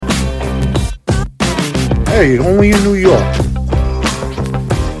Hey, only in New York.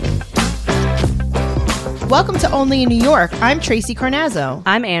 Welcome to Only in New York. I'm Tracey Carnazzo.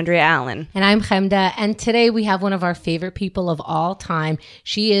 I'm Andrea Allan. And I'm Chemda. And today we have one of our favorite people of all time.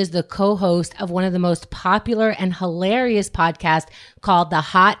 She is the co-host of one of the most popular and hilarious podcasts called The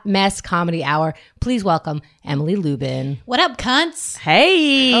Hot Mess Comedy Hour. Please welcome Emily Lubin. What up, cunts?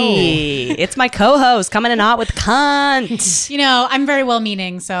 Hey, It's my co-host coming in hot with cunt. You know, I'm very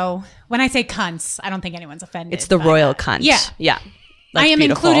well-meaning, so when I say cunts, I don't think anyone's offended. It's the royal cunt. Yeah. That's I am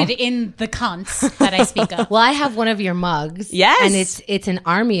beautiful. included in the cunts that I speak of. Well, I have one of your mugs. Yes. And it's an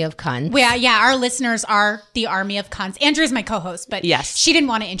army of cunts. Well, yeah, our listeners are the army of cunts. Andrea's my co-host, but yes, she didn't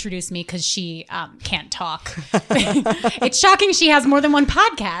want to introduce me because she can't talk. It's shocking she has more than one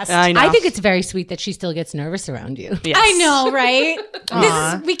podcast. I know. I think it's very sweet that she still gets nervous around you. Yes. I know,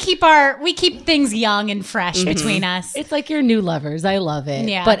 right? We keep things young and fresh between us. It's like your new lovers. I love it.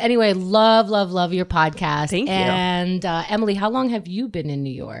 Yeah. But anyway, love your podcast. Thank you. And Emily, how long have you been in New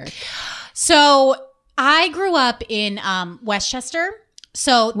York? So I grew up in Westchester.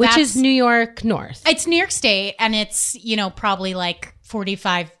 So Which is New York North. It's New York State, and it's, probably like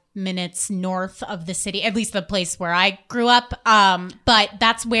 45 minutes north of the city, at least the place where I grew up. But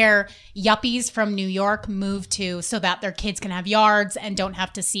that's where yuppies from New York move to so that their kids can have yards and don't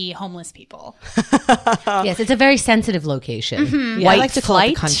have to see homeless people. Yes, it's a very sensitive location. Yeah, I like to call it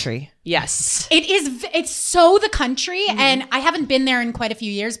the country. Yes. It's so the country, and I haven't been there in quite a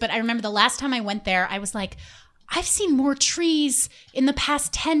few years, but I remember the last time I went there, I was like, I've seen more trees in the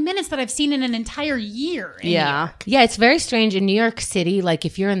past 10 minutes that I've seen in an entire year. Yeah. Yeah, it's very strange. In New York City, like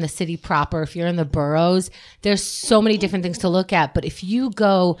if you're in the city proper, if you're in the boroughs, there's so many different things to look at. But if you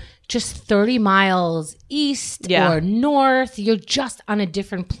go just 30 miles east or north, you're just on a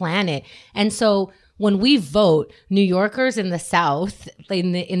different planet. And so when we vote, New Yorkers in the South,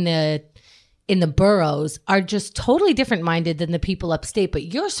 in the boroughs are just totally different minded than the people upstate,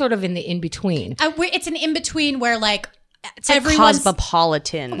 but you're sort of in the in-between. It's an in-between where It's everyone's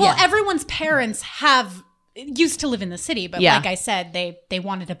cosmopolitan. Well, everyone's parents used to live in the city, but like I said, they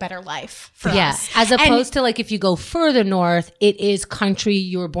wanted a better life for us. As opposed to like if you go further north, it is country.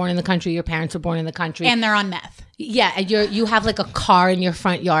 You were born in the country. Your parents were born in the country. And they're on meth. Yeah. And you have like a car in your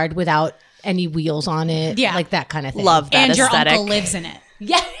front yard without any wheels on it. Yeah. Like that kind of thing. Love that and aesthetic. your uncle lives in it.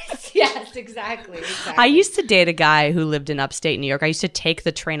 Yes, exactly. I used to date a guy who lived in upstate New York. I used to take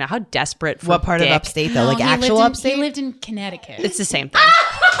the train. How desperate for What part dick. of upstate though? No, Like he actual lived in- upstate? He lived in Connecticut. It's the same thing.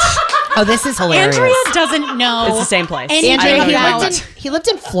 Oh, this is hilarious. Andrea doesn't know. It's the same place. Andrea, I don't know. he lived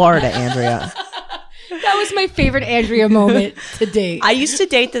in Florida, Andrea. That was my favorite Andrea moment to date. I used to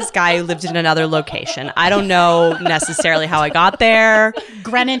date this guy who lived in another location. I don't know necessarily how I got there.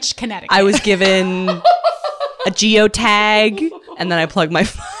 Greenwich, Connecticut. I was given a geotag, and then I plugged my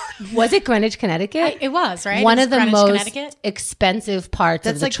phone. Was it Greenwich, Connecticut? It was, right? One It was of the Greenwich, most Connecticut? expensive parts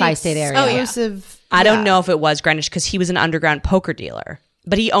of the like tri-state area. Oh, yeah. exclusive. I don't know if it was Greenwich because he was an underground poker dealer,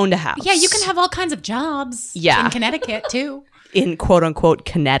 but he owned a house. Yeah, you can have all kinds of jobs Yeah. in Connecticut, too. in quote unquote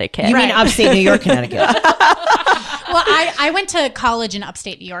Connecticut. You mean upstate New York, Connecticut? Well, I went to college in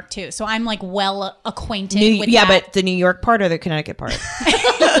upstate New York, too, so I'm, like, well acquainted with that. but the New York part or the Connecticut part?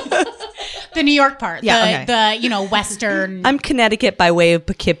 The New York part. Yeah, the western. I'm Connecticut by way of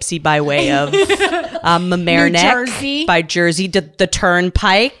Poughkeepsie, by way of Mamaroneck, New Jersey. by Jersey. The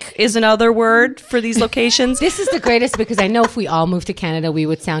Turnpike is another word for these locations. This is the greatest because I know if we all moved to Canada, we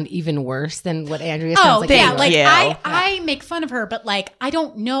would sound even worse than what Andrea sounds like. Yeah, in like New York. I make fun of her, but like I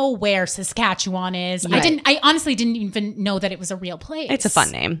don't know where Saskatchewan is. Right. I honestly didn't even know that it was a real place. It's a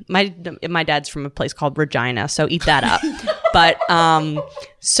fun name. My dad's from a place called Regina, so eat that up. But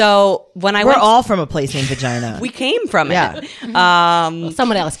so when We're all from a place named Vagina. we came from it. Well,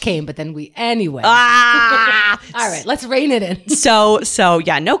 someone else came, but then anyway. Ah! All right, let's rein it in. So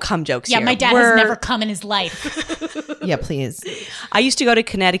yeah, no cum jokes Yeah, here. my dad has never come in his life. Yeah, please. I used to go to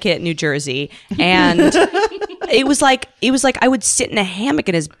Connecticut, New Jersey, and it was like I would sit in a hammock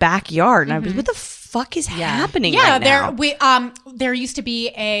in his backyard, and I was, what the fuck is happening right now? There used to be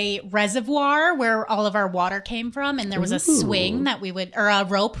a reservoir where all of our water came from, and there was a swing that we would, or a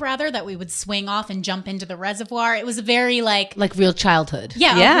rope rather, that we would swing off and jump into the reservoir. It was a very like real childhood.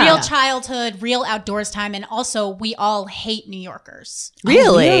 a real childhood, real outdoors time, and also we all hate New Yorkers.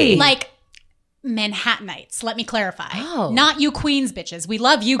 Really? Like Manhattanites. Let me clarify. Oh. Not you Queens bitches. We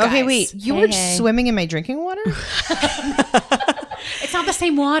love you guys. Okay, wait. You were swimming in my drinking water? It's not the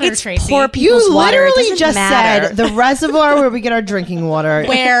same water, It's Tracey. poor people's You water. It literally doesn't just matter. said the reservoir where we get our drinking water.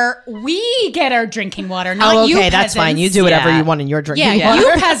 Where we get our drinking water, not Oh, you okay, that's fine. You do whatever Yeah. you want in your drinking Yeah, water.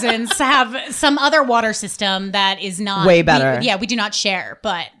 you peasants have some other water system that is not Way better. We do not share,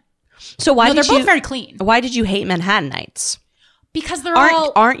 but So why they're both very clean. Why did you hate Manhattanites? Because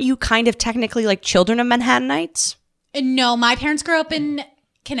aren't you kind of technically like children of Manhattanites? No, my parents grew up in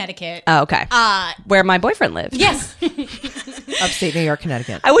Connecticut. Oh, okay. Where my boyfriend lived. Yes. Upstate New York,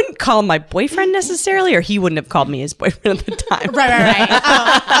 Connecticut. I wouldn't call him my boyfriend necessarily, or he wouldn't have called me his boyfriend at the time. Right.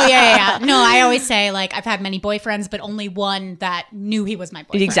 Oh, yeah. No, I always say, like, I've had many boyfriends, but only one that knew he was my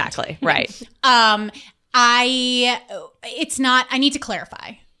boyfriend. Exactly. Right. I need to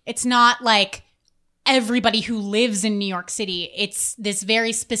clarify. It's not like everybody who lives in New York City. It's this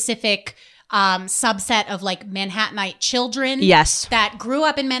very specific subset of like Manhattanite children. Yes. That grew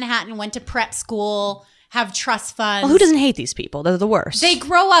up in Manhattan, went to prep school, have trust funds. Well, who doesn't hate these people? They're the worst. They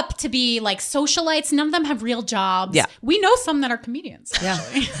grow up to be like socialites. None of them have real jobs. Yeah. We know some that are comedians. Yeah.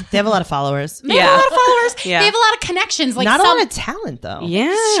 They have a lot of followers. They have a lot of followers. Yeah. They have a lot of connections. Like not a lot of talent, though.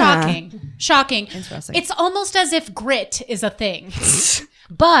 Yeah. Shocking. Interesting. It's almost as if grit is a thing.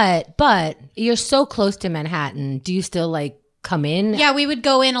 But you're so close to Manhattan. Do you still like come in? Yeah, we would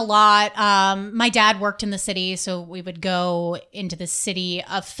go in a lot. My dad worked in the city, so we would go into the city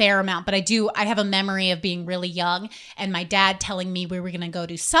a fair amount. But I have a memory of being really young and my dad telling me we were going to go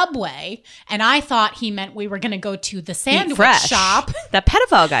to Subway. And I thought he meant we were going to go to the sandwich shop. That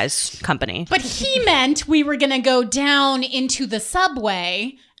pedophile guy's company. But he meant we were going to go down into the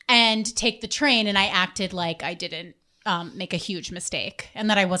Subway and take the train. And I acted like I didn't make a huge mistake and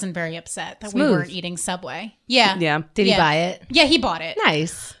that I wasn't very upset that we weren't eating Subway. Yeah. Did he buy it? Yeah, he bought it.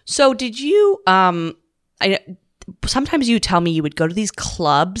 Nice. So did you, sometimes you tell me you would go to these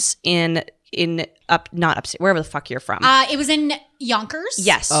clubs not upstate, wherever the fuck you're from. It was in Yonkers.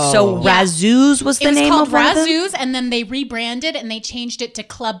 Yes. Oh. So Razoo's was the name of one of them? Razoo's, and then they rebranded and they changed it to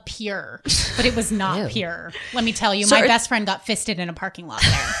Club Pure, but it was not pure. Let me tell you, my best friend got fisted in a parking lot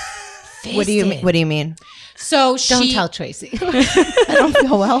there. What do you mean? So don't tell Tracey. I don't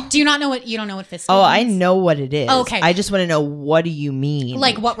feel well. You don't know what fisted Oh, means? I know what it is. Okay. I just want to know, what do you mean?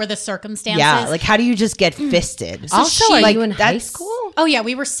 Like, what were the circumstances? Yeah, like how do you just get fisted? Also, are you in high school? Oh yeah,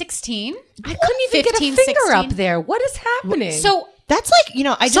 we were 16. I couldn't even 15, get a finger 16. Up there. What is happening? So that's like,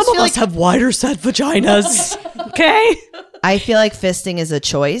 I just some feel of us have wider set vaginas. Okay. I feel like fisting is a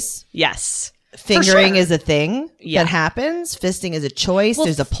choice. Yes. Fingering is a thing that happens. Fisting is a choice.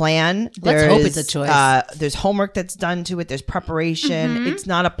 There's a plan. Let's hope it's a choice. There's homework that's done to it. There's preparation. Mm-hmm. It's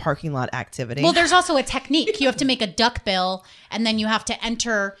not a parking lot activity. Well, there's also a technique. You have to make a duck bill, and then you have to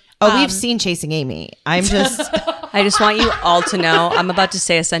enter. We've seen Chasing Amy. I just want you all to know, I'm about to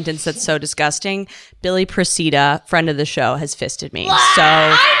say a sentence that's so disgusting. Billy Procida, friend of the show, has fisted me.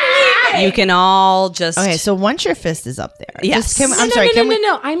 So you can all just... Okay, so once your fist is up there. Yes.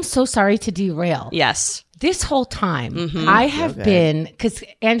 No. I'm so sorry to derail. Yes. This whole time, I have been... Because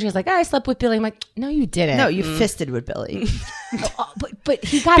Andrea's like, I slept with Billy. I'm like, no, you didn't. No, you fisted with Billy. But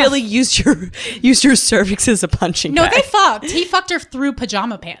he got... Billy used your cervix as a punching bag. No, they fucked. He fucked her through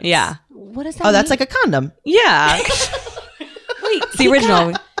pajama pants. Yeah. What does that mean? That's like a condom. Yeah. Wait, the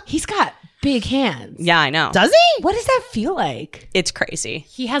original... He's got big hands. Yeah, I know. Does he? What does that feel like? It's crazy.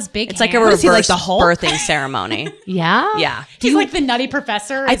 He has big hands. It's like a reverse birthing ceremony. Yeah? Yeah. He's like the Nutty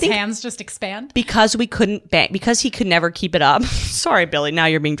Professor. His hands just expand. Because we couldn't because he could never keep it up. Sorry, Billy, now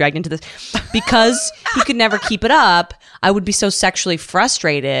you're being dragged into this. Because he could never keep it up, I would be so sexually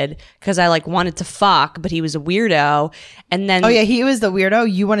frustrated because I wanted to fuck, but he was a weirdo. And then... Oh, yeah, he was the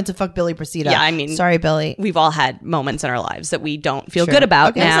weirdo. You wanted to fuck Billy Procida. Yeah, I mean... Sorry, Billy. We've all had moments in our lives that we don't feel good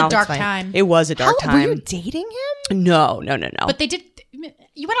about now. It was a dark time. It was a dark time. Were you dating him? No. But they did...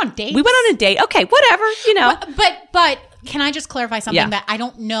 You went on dates? We went on a date. Okay, whatever, But can I just clarify something that I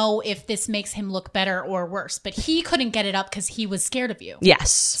don't know if this makes him look better or worse, but he couldn't get it up because he was scared of you.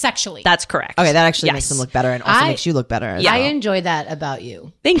 Yes. Sexually. That's correct. Okay, that actually makes him look better and also makes you look better. I enjoy that about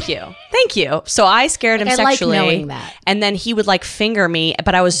you. Thank you. So I scared him sexually. I like knowing that. And then he would finger me,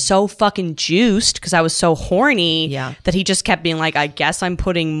 but I was so fucking juiced because I was so horny that he just kept being like, I guess I'm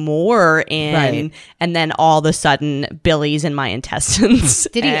putting more in. Right. And then all of a sudden, Billy's in my intestines.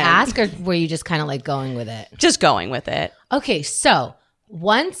 Did he ask, or were you just kind of going with it? Just going with it. Okay, so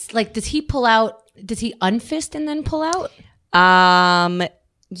once, does he unfist and then pull out?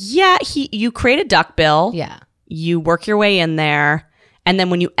 Yeah, you create a duck bill. Yeah. You work your way in there, and then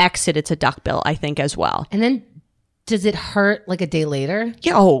when you exit, it's a duck bill, I think, as well. And then does it hurt a day later?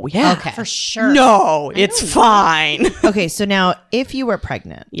 Yeah, oh, yeah. Okay. For sure. No, it's fine. Okay, so now if you were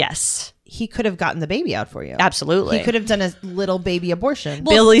pregnant. Yes. He could have gotten the baby out for you. Absolutely. He could have done a little baby abortion.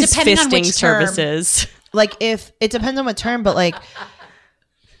 Well, Billy's fisting services. If it depends on what term, but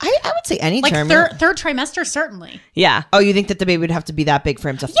I would say any Like term. third trimester, certainly. Yeah. Oh, you think that the baby would have to be that big for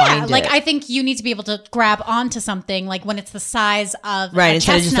him to find it? Like I think you need to be able to grab onto something like when it's the size of right, a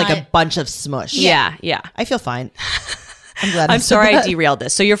instead of just like a chestnut. bunch of smush. Yeah. I feel fine. I'm glad. I'm sorry I derailed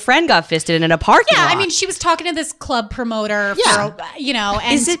this. So your friend got fisted in a parking lot. I mean, she was talking to this club promoter. Yeah. For,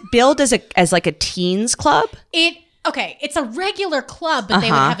 and is it billed as like a teens club? It's a regular club, but they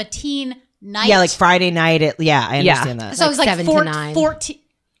would have a teen night. Yeah, like Friday night. I understand that. So it was like 7 to 9. 14.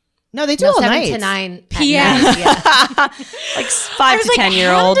 No, they do all 7 night. to 9 p.m. Like 5 to 10-year-olds.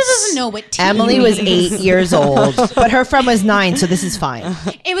 Hannah doesn't know what teen Emily was means. 8 years old, but her friend was 9, so this is fine.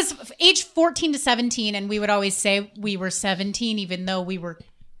 It was age 14 to 17, and we would always say we were 17, even though we were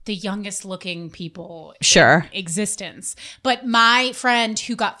the youngest looking people in existence. But my friend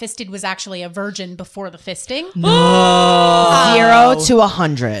who got fisted was actually a virgin before the fisting. 0 to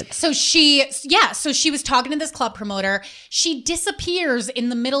 100. So she was talking to this club promoter. She disappears in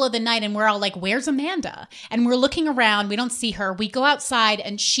the middle of the night, and we're all like, "Where's Amanda?" And we're looking around. We don't see her. We go outside,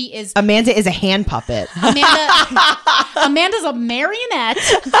 and she is Amanda is a hand puppet. Amanda's a marionette.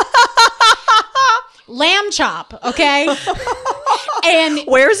 Lamb chop, okay? And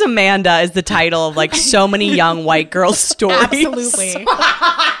Where's Amanda is the title of like so many young white girl stories. absolutely.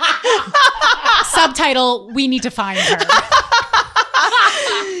 Subtitle, we need to find her.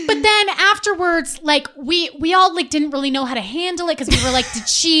 But then afterwards, like we all like didn't really know how to handle it because we were like,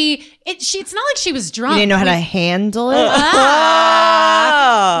 it's not like she was drunk. You didn't know how to handle it?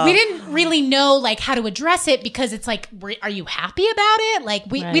 We didn't really know like how to address it because it's like, are you happy about it? Like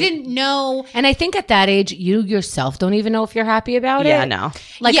we didn't know. And I think at that age, you yourself don't even know if you're happy about it. Yeah, no.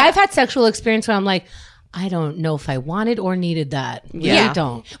 Like I've had sexual experience where I'm like, I don't know if I wanted or needed that. Yeah. I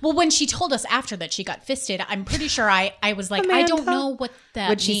don't. Well, when she told us after that she got fisted, I'm pretty sure I was like, I don't know what that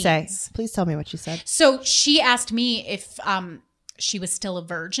What'd she means. say? Please tell me what she said. So she asked me if she was still a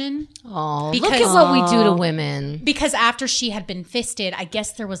virgin. Oh, Because- look at what we do to women. Because after she had been fisted, I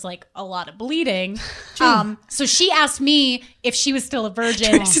guess there was like a lot of bleeding. So she asked me if she was still a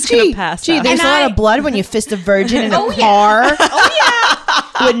virgin. Tracy's gonna pass out. There's And a lot I- of blood when you fist a virgin in a car.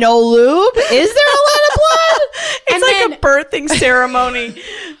 With no lube? Is there a lot of blood? It's And like then- a birthing ceremony.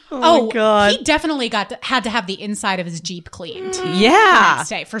 Oh my God. He definitely had to have the inside of his Jeep cleaned. Yeah. Next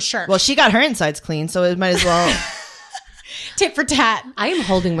day, for sure. Well, she got her insides clean, so it might as well. Tit for tat. I am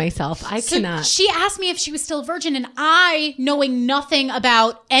holding myself. I So cannot. she asked me if she was still a virgin, and I, knowing nothing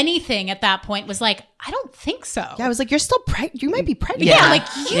about anything at that point, was like, I don't think so. Yeah, I was like, you're still pregnant. You might be pregnant. Yeah, like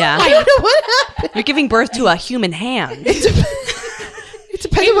you Yeah. might. I don't know what happened. You're giving birth to a human hand. It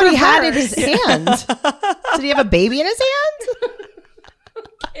depends on what he had in his hand. Did he have a baby in his hand?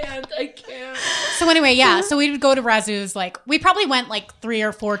 I can't. So anyway, yeah. So we would go to Razu's. Like we probably went like 3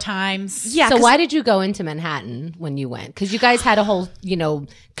 or 4 times. Yeah. So why did you go into Manhattan when you went? Because you guys had a whole,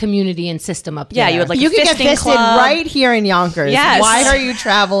 community and system up there. Yeah, you had like You a can get fisting fisted club. right here in Yonkers. Yes. Why are you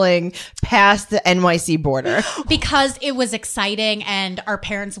traveling past the NYC border? Because it was exciting and our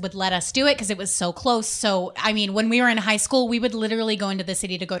parents would let us do it because it was so close. So, I mean, when we were in high school, we would literally go into the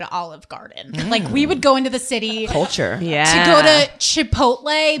city to go to Olive Garden. Like we would go into the city Culture. Yeah. to go to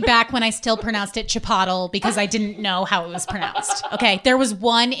Chipotle back when I still pronounced it Chipotle because I didn't know how it was pronounced. Okay. There was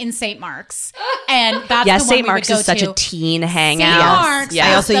one in St. Mark's and that's Yeah, the one St. we Mark's would go is such to. a teen St. hangout. Mark's. Yeah.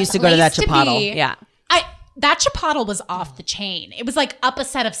 I also was the used to go to that place Chipotle. be. Yeah. That Chipotle was off the chain. It was like up a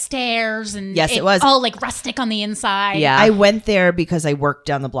set of stairs and Yes, it was. all like rustic on the inside. Yeah. I went there because I worked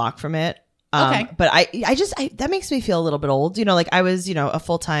down the block from it. Okay. But I that makes me feel a little bit old. Like I was, a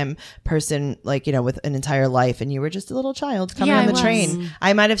full-time person, like, with an entire life, and you were just a little child coming Yeah, on I the was. train.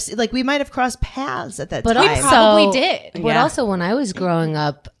 I might have, we might have crossed paths at that But time. We probably did. But Yeah. also, when I was growing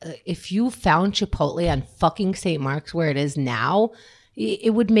up, if you found Chipotle on fucking St. Mark's where it is now,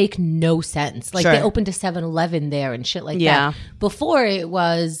 it would make no sense. Like Sure. they opened a 7-Eleven there and shit like Yeah. that. Before it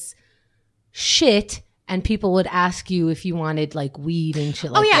was shit, and people would ask you if you wanted like weed and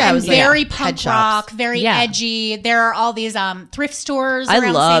shit like Oh yeah, that. it and was like very head punk shops. rock, very Yeah. edgy. There are all these thrift stores. I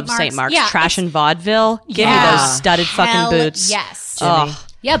around love St. Mark's. Yeah, Trash it's- and vaudeville. Give me Yeah. those studded fucking Hell boots. Yes, Oh,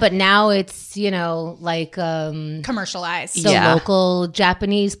 Yeah, but now it's, like commercialized. the Yeah. local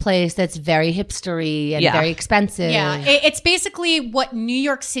Japanese place that's very hipstery and Yeah. very expensive. Yeah, it's basically what New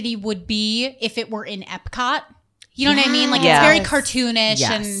York City would be if it were in Epcot. You know what I mean? Like it's very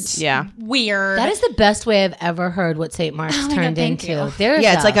cartoonish and weird. That is the best way I've ever heard what St. Mark's turned into.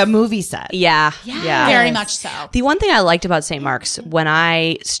 It's like a movie set. Yeah. Very much so. The one thing I liked about St. Mark's when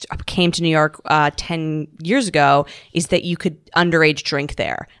I came to New York 10 years ago is that you could underage drink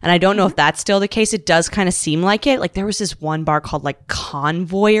there. And I don't know if that's still the case. It does kind of seem like it. Like there was this one bar called like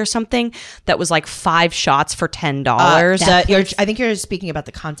Convoy or something that was like 5 shots for $10. I think you're speaking about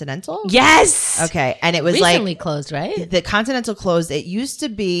the Continental? Yes. Okay. And it was recently closed, right? The Continental closed. It used to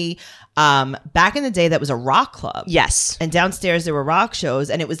be back in the day that was a rock club. Yes. And downstairs there were rock shows,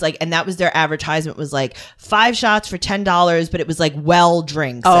 and it was like, and that was their advertisement was like 5 shots for $10, but it was like well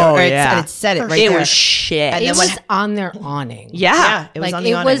drinks. And it said it right there. It was shit. And it was on their awning. Yeah. It was like on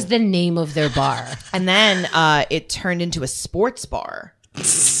the it awning. was the name of their bar. And then it turned into a sports bar.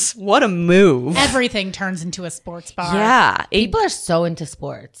 What a move. Everything turns into a sports bar. Yeah. People are so into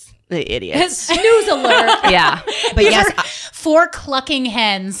sports. The idiots. News alert. Yeah. But yes, 4 clucking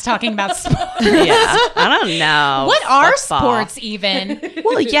hens talking about sports. Yeah. I don't know. What are Football. sports even?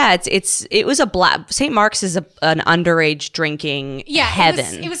 Well, yeah, it was a St. Mark's is an underage drinking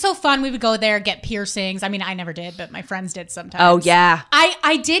heaven. It was so fun. We would go there, get piercings. I mean, I never did, but my friends did sometimes. Oh, yeah.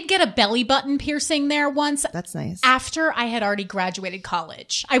 I did get a belly button piercing there once. That's nice. After I had already graduated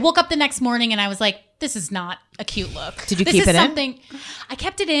college. I woke up the next morning and I was like, this is not a cute look. Did you keep it in? I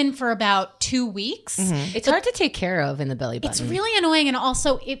kept it in for about 2 weeks. Mm-hmm. It's hard to take care of in the belly button. It's really annoying, and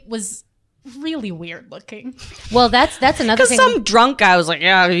also it was really weird looking. Well, that's another Because thing. some drunk guy was like,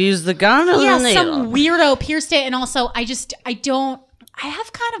 yeah, use the gun or the needle. Some weirdo pierced it, and also I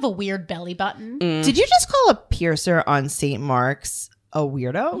have kind of a weird belly button. Did you just call a piercer on St. Mark's a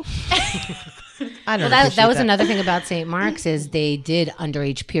weirdo? I don't know. That was another thing about St. Mark's is they did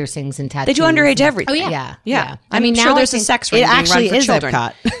underage piercings and tattoos. They do underage everything. Oh, yeah. Yeah. I mean, sure now there's a sex ring it being actually run for is children.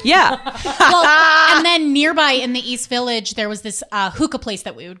 Epcot. Yeah. Well, and then nearby in the East Village, there was this hookah place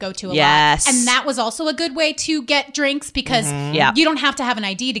that we would go to a Yes. lot. And that was also a good way to get drinks because you don't have to have an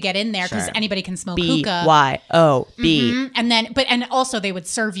ID to get in there because anybody can smoke hookah. BYOB. And also they would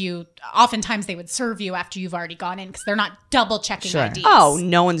serve you. Oftentimes they would serve you after you've already gone in because they're not double checking IDs. Oh,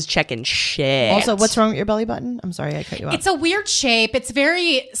 no one's checking shit. Also, what's wrong with your belly button? I'm sorry, I cut you off. It's a weird shape. It's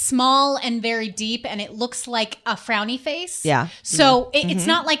very small and very deep, and it looks like a frowny face. Yeah. So it's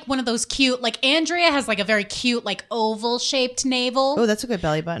not like one of those cute, like Andrea has like a very cute, like oval shaped navel. Oh, that's a good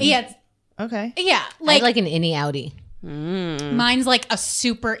belly button. Yeah. Okay. Yeah. like an innie outie. Mine's like a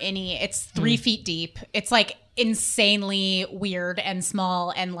super innie. It's 3 feet deep. It's like insanely weird and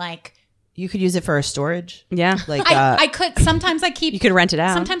small and like. You could use it for storage. Yeah. Like I could. Sometimes I keep. You could rent it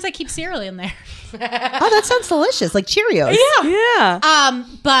out. Sometimes I keep cereal in there. oh, that sounds delicious. Like Cheerios. Yeah.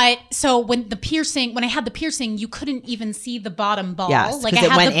 But so when I had the piercing, you couldn't even see the bottom ball. Yes, like I 'cause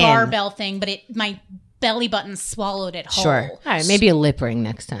it had went the in. barbell thing, but my belly button swallowed it whole. Sure. All right, maybe a lip ring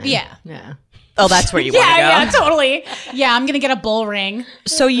next time. Yeah. Oh, that's where you want to go. Yeah, totally. Yeah, I'm gonna get a bull ring.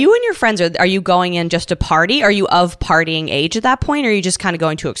 So you and your friends, are you going in just to party? Are you of partying age at that point? Or are you just kind of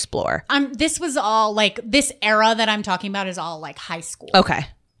going to explore? This was all like this era that I'm talking about is all like high school. Okay.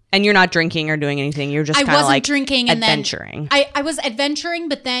 And you're not drinking or doing anything. You're just I kind of wasn't like drinking and adventuring. then I was adventuring,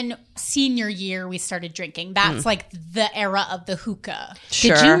 but then senior year we started drinking. That's like the era of the hookah.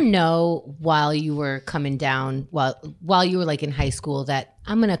 Sure. Did you know while you were coming down, while you were like in high school, that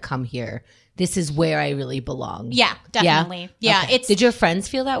I'm gonna come here? This is where I really belong. Yeah, definitely. Yeah, Okay. Did your friends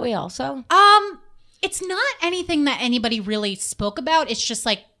feel that way also? It's not anything that anybody really spoke about. It's just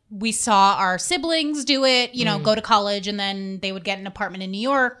like we saw our siblings do it, go to college and then they would get an apartment in New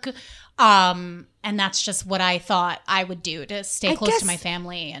York. And that's just what I thought I would do to stay close to my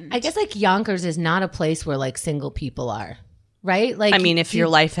family. And I guess like Yonkers is not a place where like single people are. Right? Like, I mean, if your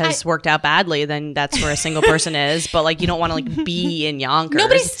life has worked out badly, then that's where a single person is. But like, you don't want to like be in Yonkers.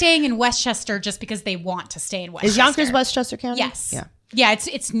 Nobody's staying in Westchester just because they want to stay in Westchester. Is Yonkers Westchester County? Yes. Yeah. Yeah,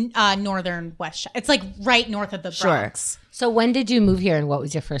 it's northern Westchester. It's like right north of the Bronx. So when did you move here and what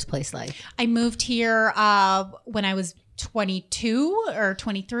was your first place like? I moved here when I was 22 or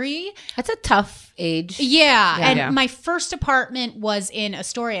 23. That's a tough age. Yeah. My first apartment was in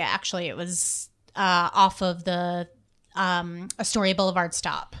Astoria, actually. It was off of the Astoria Boulevard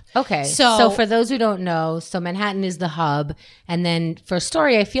stop. Okay. So for those who don't know, so Manhattan is the hub. And then for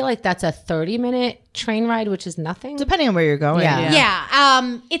Astoria, I feel like that's a 30-minute train ride, which is nothing. Depending on where you're going. Yeah.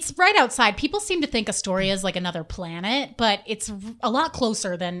 It's right outside. People seem to think Astoria is like another planet, but it's a lot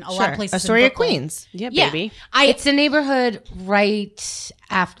closer than a lot of places Astoria, in Brooklyn. Queens. Yeah, baby. It's a neighborhood right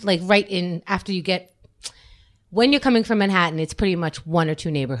after you get. When you're coming from Manhattan, it's pretty much 1 or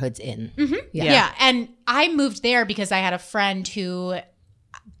 2 neighborhoods in. Mm-hmm. Yeah. And I moved there because I had a friend who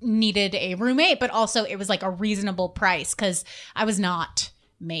needed a roommate, but also it was like a reasonable price because I was not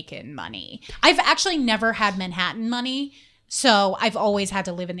making money. I've actually never had Manhattan money. So I've always had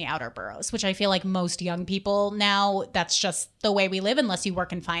to live in the outer boroughs, which I feel like most young people now, that's just the way we live unless you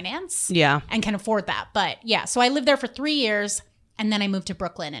work in finance. Yeah. And can afford that. But yeah, so I lived there for 3 years and then I moved to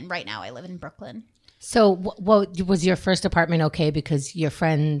Brooklyn. And right now I live in Brooklyn. So what was your first apartment okay because your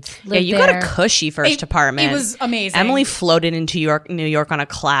friend lived you there? got a cushy first apartment. It was amazing. Emily floated into New York on a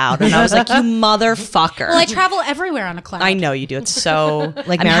cloud, and I was like, "You motherfucker!" Well, I travel everywhere on a cloud. I know you do. It's so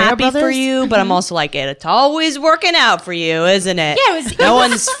Like I'm Mario happy Brothers? for you, but I'm also like, it's always working out for you, isn't it? Yeah, it was- No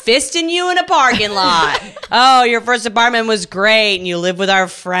one's fisting you in a parking lot. Oh, your first apartment was great, and you live with our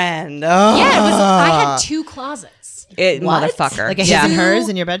friend. Oh, Yeah, it was. I had 2 closets. Motherfucker. Like a his and hers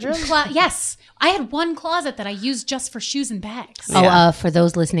in your bedroom? Yes. I had 1 closet that I used just for shoes and bags. For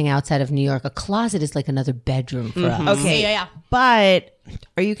those listening outside of New York, a closet is like another bedroom for us. Okay. Yeah. But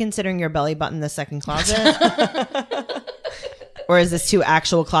are you considering your belly button the second closet? Or is this 2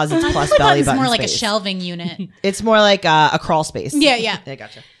 actual closets plus belly It's button more like space? a shelving unit. It's more like a crawl space. Yeah. I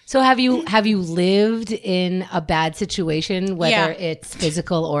gotcha. So have you lived in a bad situation, whether it's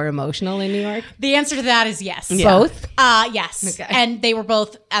physical or emotional in New York? The answer to that is yes. Both? Yes. Okay. And they were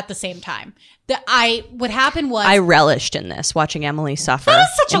both at the same time. What happened was I relished in this, watching Emily suffer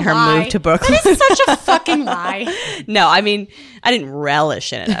such in a her lie. move to Brooklyn. That is such a fucking lie. No, I mean, I didn't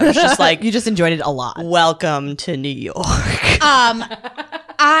relish in it. I was just like, You just enjoyed it a lot. welcome to New York.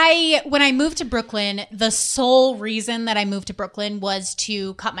 When I moved to Brooklyn, the sole reason that I moved to Brooklyn was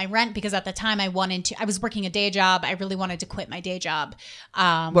to cut my rent because at the time I was working a day job. I really wanted to quit my day job.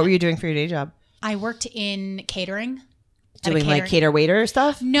 What were you doing for your day job? I worked in catering. Doing like cater waiter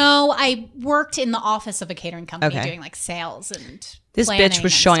stuff? No, I worked in the office of a catering company Okay. doing like sales and This planning bitch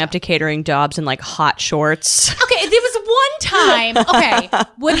was and showing stuff. up to catering jobs in like hot shorts. Okay, there was one time. Okay,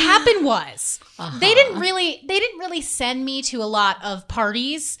 what happened was they didn't really send me to a lot of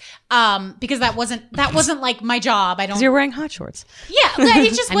parties because that wasn't like my job. I don't. You're wearing hot shorts. Yeah, it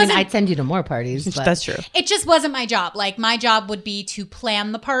just I mean, wasn't. I'd send you to more parties. But That's true. It just wasn't my job. Like my job would be to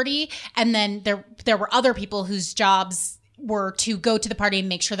plan the party, and then there were other people whose jobs were to go to the party and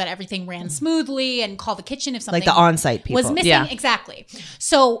make sure that everything ran smoothly and call the kitchen if something Like the on-site people. was missing. Yeah. Exactly.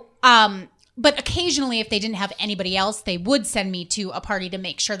 So, but occasionally, if they didn't have anybody else, they would send me to a party to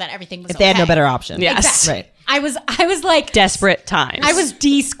make sure that everything was If they had no better option. Yes. Exactly. Right. I was like Desperate times. I was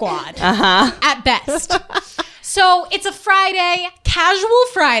D squad at best. So it's a Friday, casual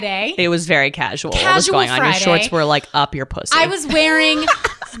Friday. It was very casual. What was Casual going on? Your Friday. shorts were like up your pussy. I was wearing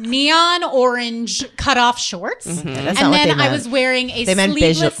neon orange cutoff shorts, That's and not what then they meant. I was wearing a They meant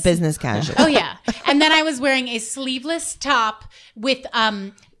sleeveless. business casual. Oh yeah, and then I was wearing a sleeveless top with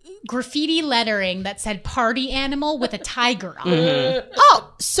graffiti lettering that said "Party Animal" with a tiger on it.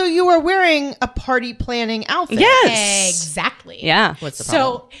 Oh, so you were wearing a party planning outfit. Yes. Exactly. Yeah. What's the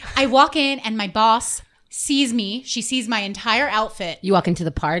problem? So I walk in, and my boss sees me. She sees my entire outfit. you walk into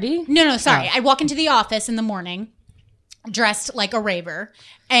the party? No, sorry. I walk into the office in the morning, dressed like a raver,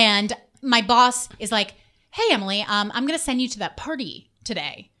 and my boss is like, "Hey, Emily, I'm going to send you to that party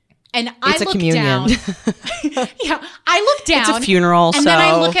today." And I It's a look communion. down. Yeah, I look down. It's a funeral, and then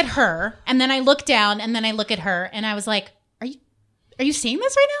I so- look at her, and then I look down, and then I look at her, and I was like, "Are you seeing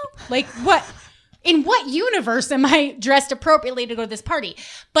this right now? Like what?" In what universe am I dressed appropriately to go to this party?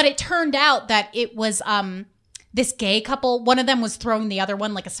 But it turned out that it was this gay couple. One of them was throwing the other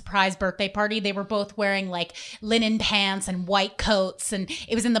one like a surprise birthday party. They were both wearing like linen pants and white coats, and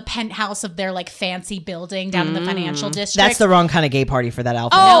it was in the penthouse of their like fancy building down in the financial district. That's the wrong kind of gay party for that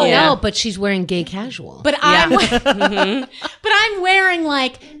outfit. Oh, Yeah. No, but she's wearing gay casual. But I'm wearing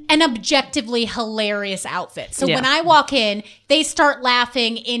like an objectively hilarious outfit. So when I walk in, they start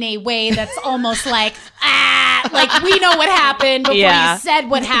laughing in a way that's almost like, like we know what happened before Yeah. you said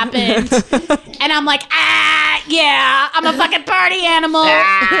what happened. And I'm like, yeah, I'm a fucking party animal.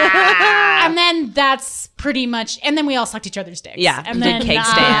 And then that's pretty much, and then we all sucked each other's dicks. Yeah, And did then cake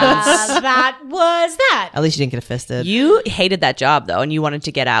stands. that was that. At least you didn't get fisted. You hated that job though, and you wanted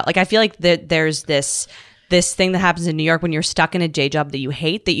to get out. Like I feel like there's this thing that happens in New York when you're stuck in a day job that you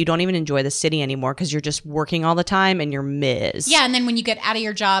hate, that you don't even enjoy the city anymore because you're just working all the time and you're Ms. Yeah, and then when you get out of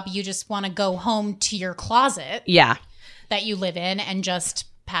your job, you just want to go home to your closet Yeah. that you live in and just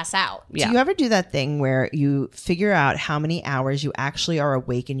pass out. Yeah. Do you ever do that thing where you figure out how many hours you actually are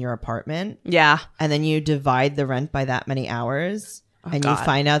awake in your apartment, Yeah. and then you divide the rent by that many hours, and God. you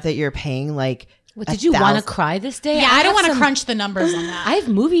find out that you're paying like What, did you want to 1,000 cry this day? Yeah, I don't have want to some- crunch the numbers on that. I have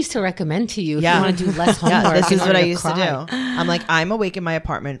movies to recommend to you if Yeah. you want to do less homework. Yeah, this in is what order I used cry. to do. I'm like, I'm awake in my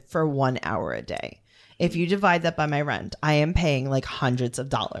apartment for 1 hour a day. If you divide that by my rent, I am paying like hundreds of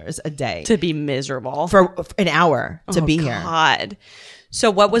dollars a day to be miserable for an hour to be here. God. So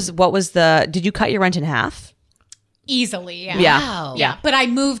what was the? Did you cut your rent in half? Easily, yeah. Yeah. Yeah. But I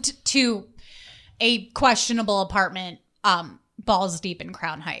moved to a questionable apartment, balls deep in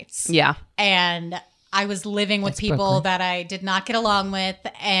Crown Heights. Yeah. And I was living with people Brooklyn. that I did not get along with,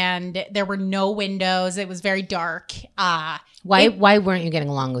 and there were no windows. It was very dark. Why weren't you getting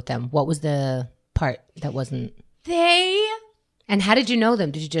along with them? What was the part that wasn't? And how did you know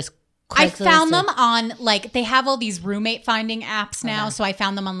them? Did you just I Craigslist found or- them on, like, they have all these roommate finding apps now. So I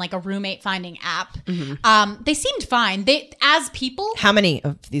found them on like a roommate finding app. They seemed fine. They, as people, How many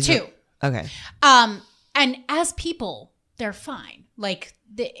of these? two. Okay. And as people, they're fine. Like,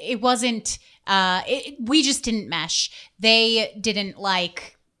 it wasn't, we just didn't mesh. They didn't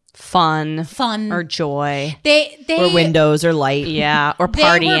like Fun or or joy. They Or windows or light. Yeah. Or they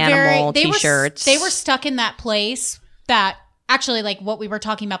party were animal they t-shirts. They were stuck in that place that actually, like what we were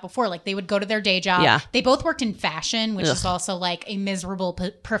talking about before, like they would go to their day job. Yeah. They both worked in fashion, which is also like a miserable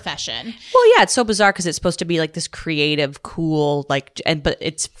profession. Well, yeah, it's so bizarre because it's supposed to be like this creative, cool, like, but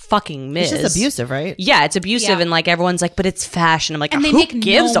it's fucking It's Ms. just abusive, right? Yeah, it's abusive, Yeah. and like everyone's like, but it's fashion. I'm like, And they who make no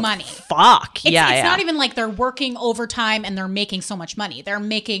gives a money. fuck? It's yeah. not even like they're working overtime and they're making so much money. They're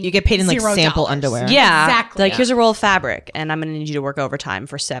making You get paid in like $0. sample underwear. Yeah, Exactly. Like, here's a roll of fabric, and I'm gonna need you to work overtime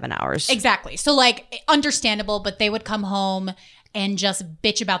for 7 hours. Exactly. So like understandable, but they would come home and just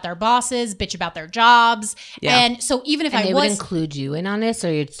bitch about their bosses, bitch about their jobs. Yeah. And so even if And I they would was, include you in on this, or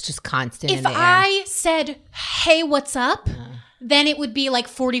it's just constant. if in the air? I said, hey, what's up? Then it would be like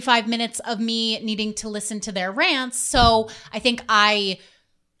 45 minutes of me needing to listen to their rants. So I think I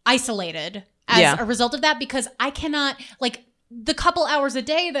isolated as a result of that, because I cannot, like, the couple hours a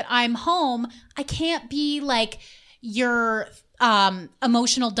day that I'm home, I can't be like your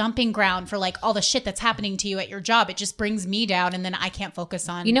emotional dumping ground for like all the shit that's happening to you at your job. It just brings me down, and then I can't focus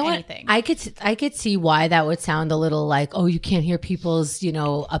on anything. I could see why that would sound a little like, oh, you can't hear people's,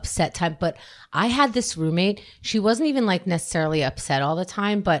 upset time. But I had this roommate. She wasn't even like necessarily upset all the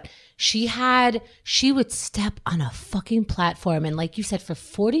time, but she would step on a fucking platform, and like you said, for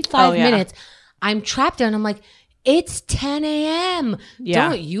 45 minutes, I'm trapped there, and I'm like, it's 10 a.m. Yeah.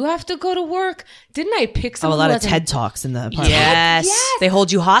 Don't you have to go to work? Didn't I pick Oh, someone? a lot who of hasn't- TED Talks in the apartment. Yes. Yes. They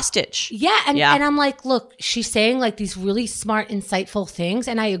hold you hostage. Yeah, and Yeah. I'm like, look, she's saying like these really smart, insightful things,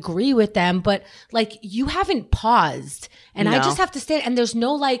 and I agree with them, but like you haven't paused, and I No. just have to stand. And there's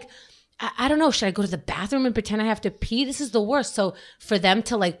no like, I don't know, should I go to the bathroom and pretend I have to pee? This is the worst. So for them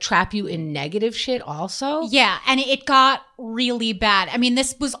to like trap you in negative shit, also, Yeah, and it got really bad. I mean,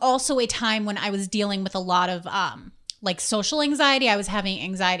 this was also a time when I was dealing with a lot of like social anxiety. I was having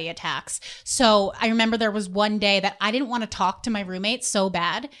anxiety attacks. So I remember there was one day that I didn't want to talk to my roommate so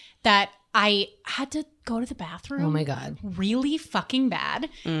bad that I had to go to the bathroom. Oh my God. Really fucking bad.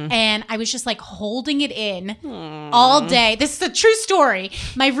 And I was just like holding it in all day. This is a true story.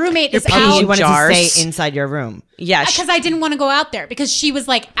 My roommate is peeing out. You wanted Jars. to stay inside your room. Yeah. Because I didn't want to go out there, because she was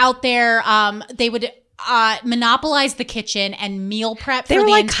like out there. They would monopolize the kitchen and meal prep They for were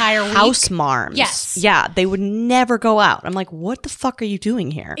the like entire week. house marms. Yes. Yeah. They would never go out. I'm like, what the fuck are you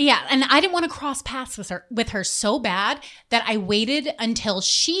doing here? Yeah, and I didn't want to cross paths with her so bad that I waited until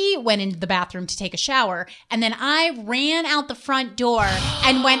she went into the bathroom to take a shower, and then I ran out the front door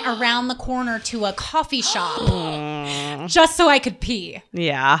and went around the corner to a coffee shop just so I could pee.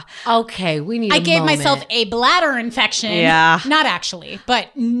 Yeah. okay, we need. I a gave moment. myself a bladder infection. Yeah. Not actually, but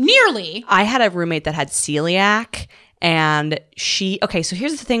nearly. I had a roommate that had celiac, and so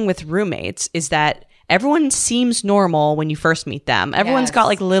here's the thing with roommates is that everyone seems normal when you first meet them. Everyone's Yes. got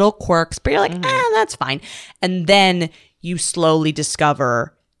like little quirks, but you're like, that's fine. And then you slowly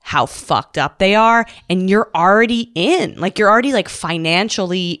discover how fucked up they are, and you're already like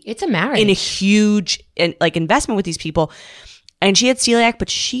financially It's a marriage. in a huge like investment with these people. And she had celiac, but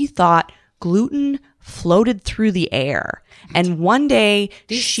she thought gluten floated through the air. And one day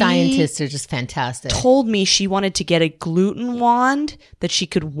These she scientists are just fantastic. told me she wanted to get a gluten wand that she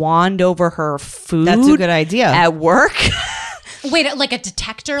could wand over her food. That's a good idea. At work. Wait, like a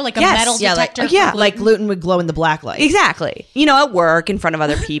detector, like a Yes. metal Yeah, like, detector? for like gluten? gluten would glow in the black light. Exactly. At work in front of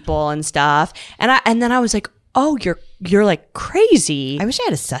other people and stuff. And then I was like, "Oh, you're like crazy." I wish I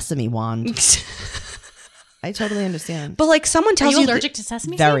had a sesame wand. I totally understand. But like someone Are tells you you allergic to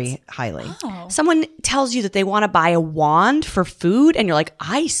sesame Very seeds? highly. Oh. someone tells you that they want to buy a wand for food, and you're like,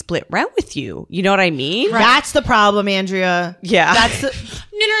 "I split rent with you." You know what I mean? That's the problem, Andrea. Yeah. That's the,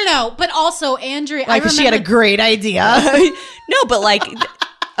 No. But also, Andrea, like I she had a remember great idea. No, but like,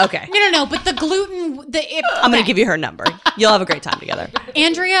 Okay. No. But the gluten. I'm going to give you her number. You'll have a great time together.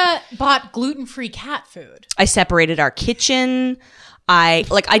 Andrea bought gluten-free cat food. I separated our kitchen. I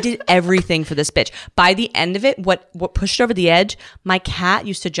did everything for this bitch. By the end of it, what pushed over the edge, my cat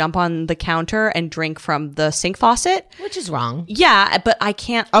used to jump on the counter and drink from the sink faucet. Which is wrong. Yeah, but I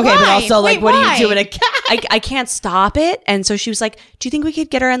can't. Okay, Why? but also, Wait, what do why? you do with a cat? I can't stop it. And so she was like, do you think we could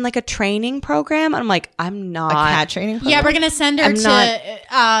get her in like a training program? And I'm like, I'm not. A cat training program? Yeah, we're gonna send her I'm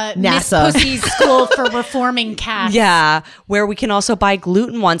to Miss NASA. Pussy's school for reforming cats. Yeah, where we can also buy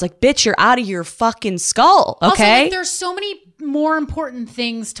gluten ones. Like, bitch, you're out of your fucking skull. Okay. Also, like, there's so many more important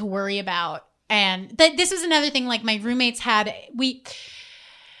things to worry about, and this is another thing. Like my roommates had I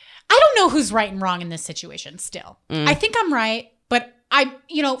don't know who's right and wrong in this situation. Still, I think I'm right, but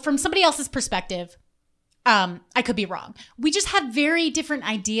from somebody else's perspective, I could be wrong. We just had very different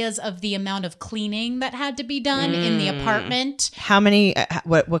ideas of the amount of cleaning that had to be done in the apartment. How many?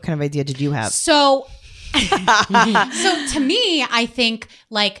 What kind of idea did you have? So to me, I think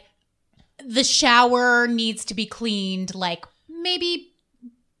like the shower needs to be cleaned like maybe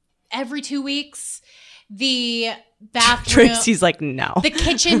every 2 weeks. The bathroom. Tracy's like, no. The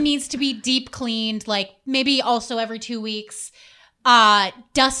kitchen needs to be deep cleaned like maybe also every 2 weeks.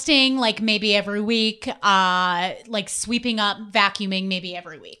 Dusting like maybe every week. Like sweeping up, vacuuming maybe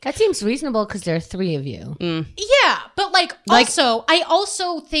every week. That seems reasonable because there are 3 of you. Yeah, but like also, I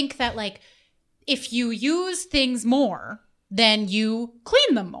also think that like if you use things more, then you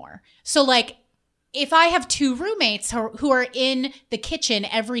clean them more. So like if I have 2 roommates who are in the kitchen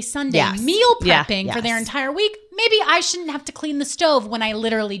every Sunday meal prepping for their entire week, maybe I shouldn't have to clean the stove when I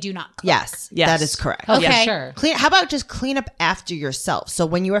literally do not cook. Yes, that is correct. Okay, Yeah. sure. How about just clean up after yourself? So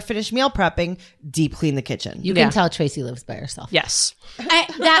when you are finished meal prepping, deep clean the kitchen. You can tell Tracy lives by herself. Yes.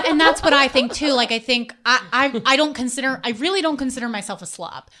 That's what I think too. Like I think I really don't consider myself a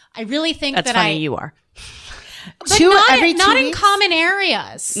slob. I really think That's that funny. You are. but not in weeks? common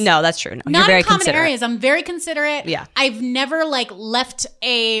areas. No, that's true. No, Not you're very in common considerate. areas. I'm very considerate. Yeah. I've never like left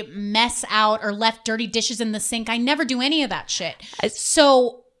a mess out or left dirty dishes in the sink. I never do any of that shit.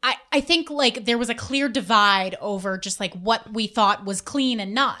 So I think like there was a clear divide over just like what we thought was clean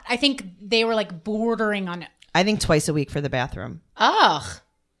and not. I think they were like bordering on it. I think twice a week for the bathroom. Ugh.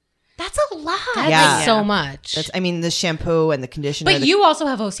 That's a lot. That's Yeah. so much. The shampoo and the conditioner. But you also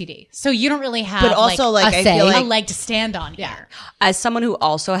have OCD. So you don't really have But also, like, a I feel say. a like leg to stand on here. As someone who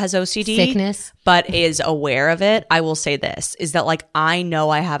also has OCD, Sickness. but is aware of it, I will say this is that like I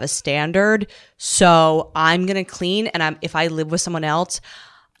know I have a standard, so I'm gonna clean, and if I live with someone else,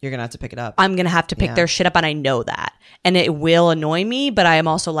 you're gonna have to pick it up. I'm gonna have to pick their shit up, and I know that, and it will annoy me. But I am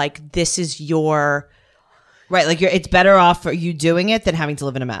also like, this is your Right, like it's better off for you doing it than having to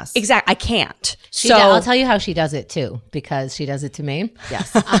live in a mess. exact. I can't. I'll tell you how she does it too, because she does it to me. Yes.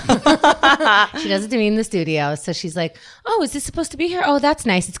 She does it to me in the studio. So she's like, "Oh, is this supposed to be here? Oh, that's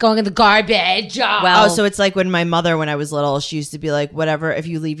nice. It's going in the garbage." Well, So it's like when my mother, when I was little, she used to be like, whatever, if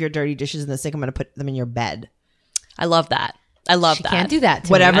you leave your dirty dishes in the sink, I'm going to put them in your bed. I love that. I love she that. can't do that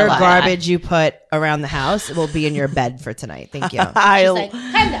to Whatever me. I love garbage you put around the house will be in your bed for tonight. Thank you. She's like,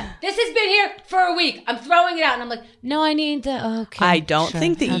 "Chemda, this has been here for a week. I'm throwing it out." And I'm like, "No, I need the okay." I don't sure,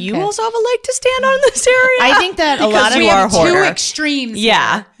 think that you okay. also have a leg to stand on in this area. I think that a lot of you We are have a hoarder. 2 extremes.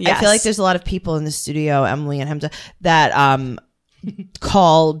 Yeah. here. Yes. I feel like there's a lot of people in the studio, Emily and Chemda, that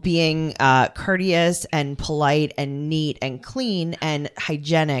call being courteous and polite and neat and clean and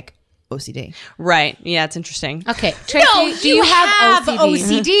hygienic OCD. Right. Yeah, it's interesting. Okay, Tracy, No, do you have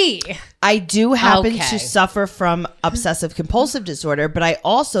OCD? OCD. I do happen Okay. to suffer from obsessive compulsive disorder, but I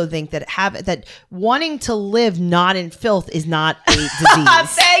also think that wanting to live not in filth is not a disease.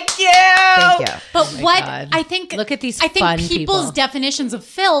 Thank you. Thank you. But what God. I think, Look at these I think fun people's people. definitions of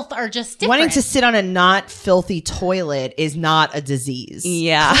filth are just different. Wanting to sit on a not filthy toilet is not a disease.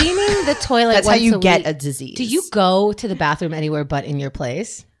 Yeah. Cleaning the toilet. That's how once you a get week. a disease. Do you go to the bathroom anywhere but in your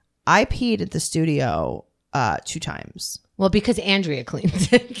place? I peed at the studio 2 times Well, because Andrea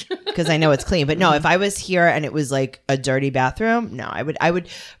cleans it. because I know it's clean. But no, if I was here and it was like a dirty bathroom, no, I would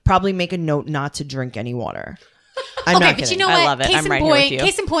probably make a note not to drink any water. I'm Okay, not but kidding. you know I what? love it. Case I'm in right here point, with you.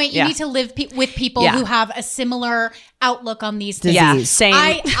 case in point, you Yeah. need to live with people Yeah. who have a similar outlook on these things. Yeah. Disease. Same.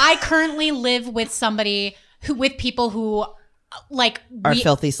 I currently live with people who like Are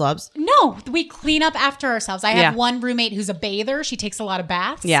filthy slubs? No, we clean up after ourselves. I have Yeah. one roommate who's a bather. She takes a lot of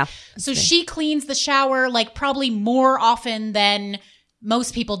baths. Yeah. So she cleans the shower like probably more often than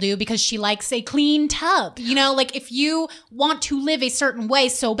most people do because she likes a clean tub. You know, like if you want to live a certain way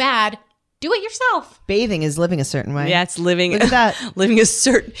so bad, do it yourself. Bathing is living a certain way. Yeah, it's living. Look at that. Living a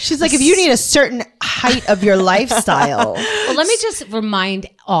certain. She's like, if you need a certain height of your lifestyle. Well, let me just remind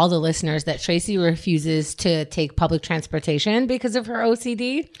all the listeners that Tracey refuses to take public transportation because of her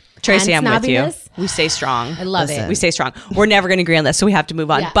OCD. Tracey, I'm with you. snobbiness. We stay strong. I love Listen. it. We stay strong. We're never going to agree on this, so we have to move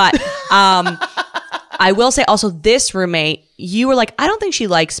on. Yeah. But I will say also this roommate, you were like, I don't think she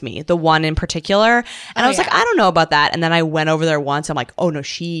likes me, the one in particular. And I was like, I don't know about that. And then I went over there once. I'm like, oh no,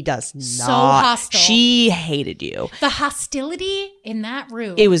 she does not. So hostile. She hated you. The hostility in that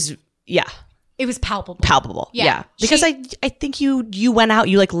room. It was, yeah, It was palpable. palpable. Yeah. Because I think you went out,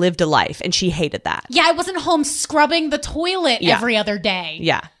 you like lived a life and she hated that. Yeah, I wasn't home scrubbing the toilet Yeah. every other day.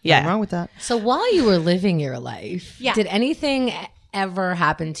 Yeah. Nothing Yeah. wrong with that. So while you were living your life, Yeah. did anything ever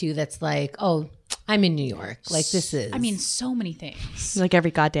happen to you that's like, oh, I'm in New York. Like this is. I mean, so many things. Like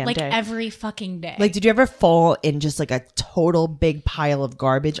every goddamn Like day. every fucking day. Like, did you ever fall in just like a total big pile of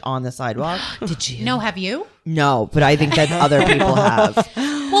garbage on the sidewalk? did you? no, have you? No, but I think that other people have.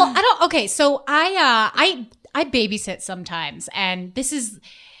 Well, I don't. Okay, so I babysit sometimes, and this is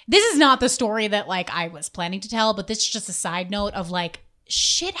not the story that like I was planning to tell, but this is just a side note of like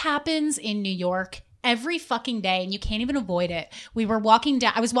shit happens in New York every fucking day, and you can't even avoid it.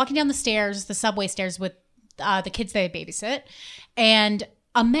 I was walking down the stairs, the subway stairs, with the kids that I babysit, and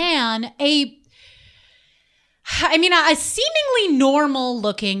a seemingly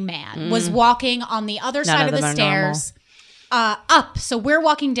normal-looking man was walking on the other side of the stairs. Up. So we're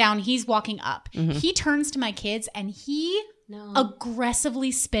walking down. He's walking up. He turns to my kids and he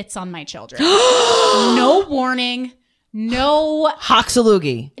aggressively spits on my children. No warning. No.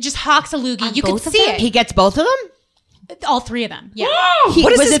 Hoxaloogie. Just hocks a loogie. You could both of see them? it. He gets both of them? All three of them. Yeah.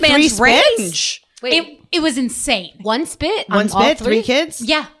 What is was this it three man's spits? range? Wait, It was insane. one spit? One on all spit, three kids?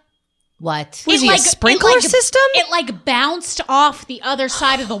 Yeah. What? Was he a sprinkler system? It like bounced off the other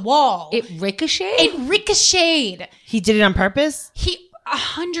side of the wall. It ricocheted? It ricocheted. He did it on purpose?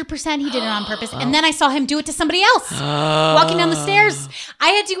 100% he did it on purpose. And then I saw him do it to somebody else walking down the stairs. I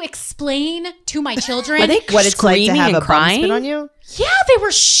had to explain to my children. Are they What it's like to screaming have and a bum crying? spit on you? Yeah, they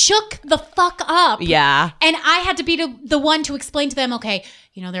were shook the fuck up. Yeah. And I had to be the one to explain to them, okay,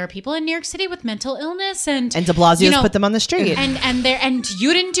 there are people in New York City with mental illness and And de Blasio's put them on the street. and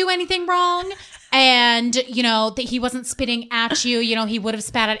you didn't do anything wrong. And, that he wasn't spitting at you. He would have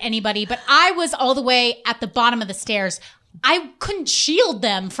spat at anybody. But I was all the way at the bottom of the stairs. I couldn't shield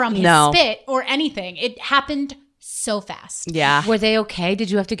them from his spit or anything. It happened so fast. Yeah. Were they okay?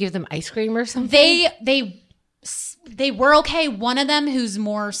 Did you have to give them ice cream or something? They were okay. One of them, who's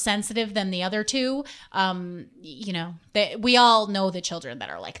more sensitive than the other two, we all know the children that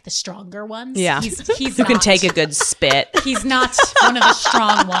are like the stronger ones. Yeah. He's Who can not. take a good spit. He's not one of the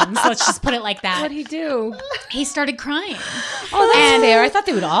strong ones. Let's just put it like that. What'd he do? He started crying. Oh, that's fair. I thought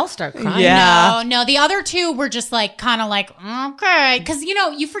they would all start crying. Yeah. No. The other two were just like kind of like, okay. Because,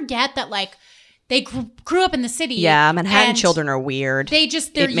 you forget that like they grew up in the city. Yeah, Manhattan and children are weird. they're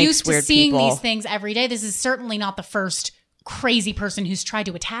It makes used to weird seeing people. these things every day. This is certainly not the first crazy person who's tried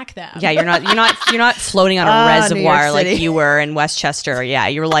to attack them. Yeah, you're not floating on a New reservoir York like City. you were in Westchester. Yeah,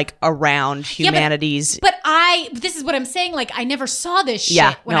 you're like around humanity's. But this is what I'm saying. Like, I never saw this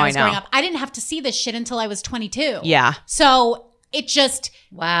shit when I was growing up. I didn't have to see this shit until I was 22. Yeah. So it just,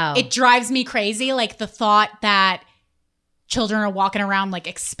 Wow. it drives me crazy. Like the thought that children are walking around like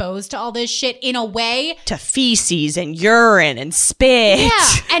exposed to all this shit in a way. To feces and urine and spit. Yeah.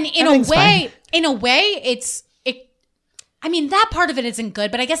 And in a Everything's way, that part of it isn't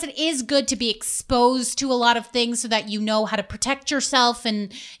good, but I guess it is good to be exposed to a lot of things so that you know how to protect yourself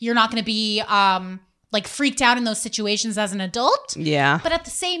and you're not going to be like freaked out in those situations as an adult. Yeah. But at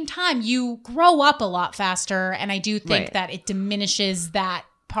the same time, you grow up a lot faster, and I do think that it diminishes that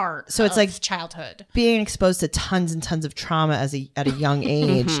part. So it's like childhood. Being exposed to tons and tons of trauma at a young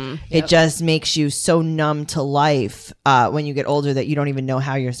age, it just makes you so numb to life when you get older that you don't even know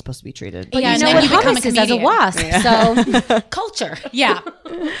how you're supposed to be treated. But Yeah, you and know then what you become a hummus is as a comedian. wasp. So culture. Yeah.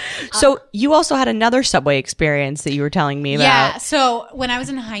 So you also had another subway experience that you were telling me about. Yeah. So when I was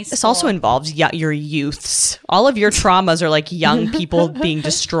in high school. This also involves your youths. All of your traumas are like young people being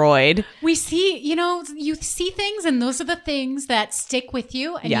destroyed. we see, you see things, and those are the things that stick with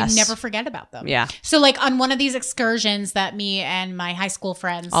you, and Yes. you never forget about them. Yeah. So like on one of these excursions that me and my high school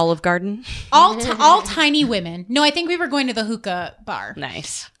friends, Olive Garden. all tiny women. No, I think we were going to the hookah bar.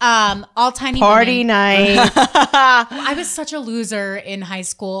 Nice. All tiny Party women. night. I was such a loser in high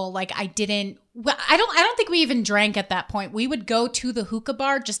school. Like I don't think we even drank at that point. We would go to the hookah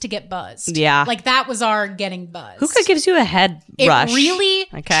bar just to get buzzed. Yeah. Like that was our getting buzzed. Hookah gives you a head it rush. really,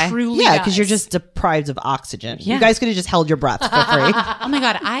 Okay. truly Yeah, does. because you're just deprived of oxygen. Yeah. You guys could have just held your breath for free. Oh my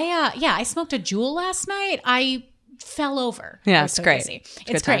God. I smoked a Juul last night. I fell over. Yeah, was it's so great. dizzy. It's a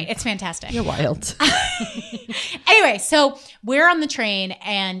It's good great. time. It's fantastic. You're wild. Anyway, so we're on the train,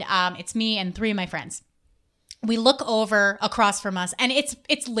 and it's me and 3 of my friends. We look over across from us, and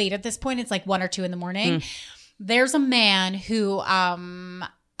it's late at this point. It's like 1 or 2 in the morning. There's a man who,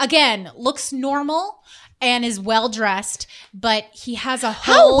 again, looks normal and is well dressed, but he has a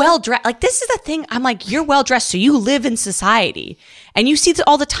whole. How well dressed? Like, this is the thing. I'm like, you're well dressed, so you live in society, and you see this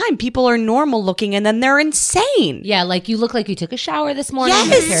all the time. People are normal looking, and then they're insane. Yeah, like you look like you took a shower this morning.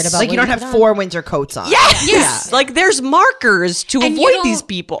 Yes. You cared about Like what you don't have put on. 4 winter coats on. Yes. Like, there's markers to And you avoid don't- these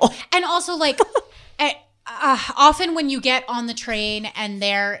people. And also, like, often when you get on the train and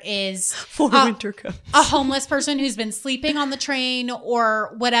there is 4 winter coats. a homeless person who's been sleeping on the train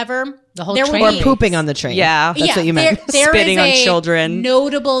or whatever, The whole there will train. Or be- pooping on the train. Yeah. That's what you meant. There Spitting is on a children.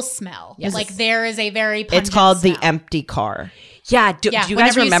 notable smell. Like there is a very pungent It's called the smell. empty car. Yeah. Do Yeah, you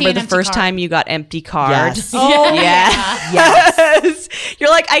guys whenever you see remember an the empty first car. time you got empty card? Yes. Oh Yeah. Yes. You're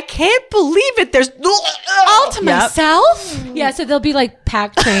like, I can't believe it. There's all to myself. Yeah, so there'll be like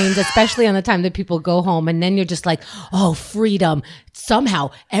packed trains, especially on the time that people go home, and then you're just like, oh, freedom.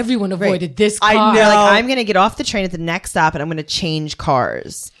 Somehow everyone avoided this car. I know. You're like, I'm going to get off the train at the next stop and I'm going to change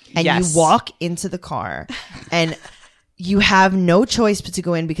cars. And Yes. you walk into the car and you have no choice but to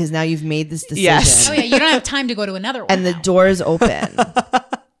go in because now you've made this decision. Yes. Oh yeah, you don't have time to go to another one. And the doors open.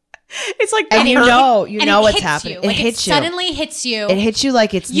 It's like, And you it- know and what's hits happening. You. It Like hits you. Suddenly hits you. It hits you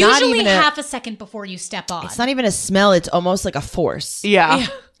like it's not Usually even a, half a second before you step on. it's not even a smell. It's almost like a force. yeah.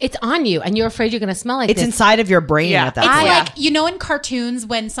 It's on you, and you're afraid you're going to smell like It's this. inside of your brain Yeah. at that It's point. like, you know, in cartoons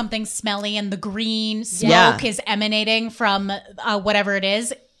when something's smelly and the green smoke Yeah. is emanating from whatever it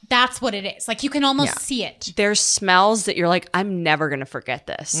is. That's what it is. Like you can almost see it. There's smells that you're like, I'm never going to forget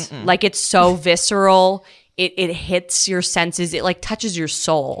this. Like, it's so visceral. It hits your senses. It like touches your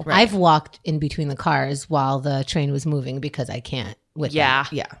soul. I've walked in between the cars while the train was moving because I can't with Yeah.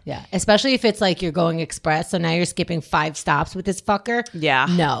 that. Yeah. Yeah. Especially if it's like you're going express, so now you're skipping 5 stops with this fucker. Yeah.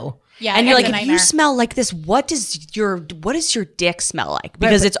 No. Yeah. And you're it's like, a if you nightmare. smell like this, what does your dick smell like?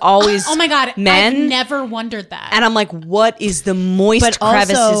 Because it's always Oh my God. men. I've never wondered that. And I'm like, what is the moist But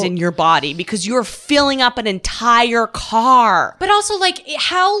crevices also- in your body? Because you're filling up an entire car. But also, like,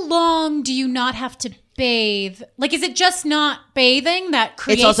 how long do you not have to bathe? Like, is it just not bathing that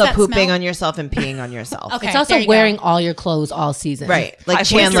creates It's also that pooping smell? on yourself and peeing on yourself. Okay, It's also there you wearing go. all your clothes all season. Right. Like Five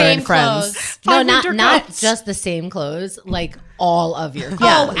Chandler Same and Friends. clothes. No, Five not winter not coats. just the same clothes, like all of your clothes.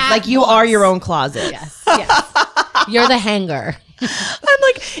 Yeah. Oh, at like you are your own closet. Yes. Yes. You're the hanger. I'm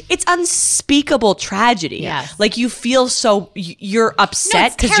like, it's unspeakable tragedy. Yes. Like, you feel so, you're upset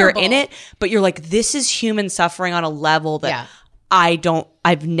it's because you're in terrible. it, but you're like, this is human suffering on a level that Yeah.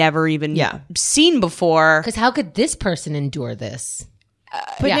 I've never even Yeah. seen before. Because how could this person endure this?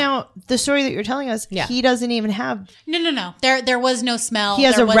 But Yeah. now the story that you're telling us, Yeah. he doesn't even have. No. There was no smell. He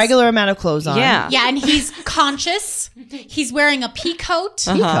has There a was- regular amount of clothes on. Yeah. Yeah, and he's conscious. He's wearing a pea coat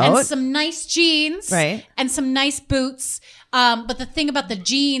and Peacoat. some nice jeans, Right. and some nice boots. But the thing about the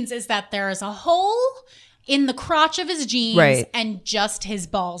jeans is that there is a hole in the crotch of his jeans, Right. and just his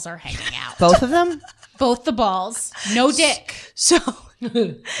balls are hanging out. Both of them, Both the balls, no dick. So,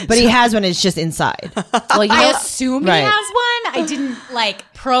 but he has one. It's just inside. Well, you I know, assume Right. he has one. I didn't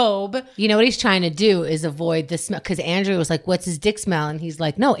probe. you know what he's trying to do is avoid the smell. Because Andrea was like, "What's his dick smell?" And he's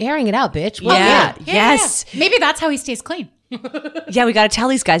like, "No, airing it out, bitch." Well, yeah. Yeah, Yes. yeah. Maybe that's how he stays clean. Yeah, we got to tell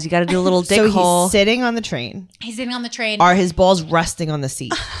these guys, you got to do a little dick So hole. he's sitting on the train. He's sitting on the train. Are his balls resting on the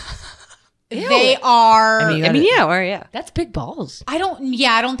seat? They are. I mean, I mean, yeah, or yeah. that's big balls. I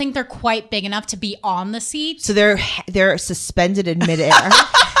don't think they're quite big enough to be on the seat. So they're suspended in midair.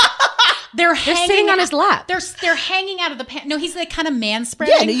 They're sitting on his lap. They're hanging out of the pants. No, he's like kind of man Yeah,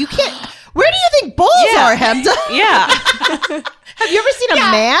 spreading. no, you can't. Where do you think balls are, Chemda? Yeah. Have you ever seen a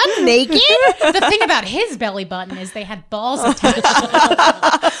man naked? The thing about his belly button is they had balls attached.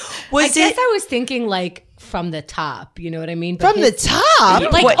 I Was guess it? I was thinking like from the top. You know what I mean? From the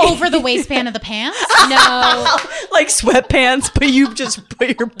top? Like What? over the waistband of the pants. no. Like sweatpants, but you just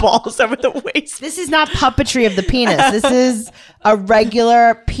put your balls over the waist. This is not puppetry of the penis. This is a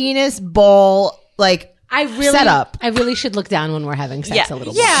regular penis ball, like, I really, setup. I really should look down when we're having sex a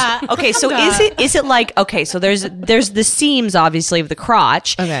little bit. Yeah. Okay, so is it like, okay, so there's the seams obviously of the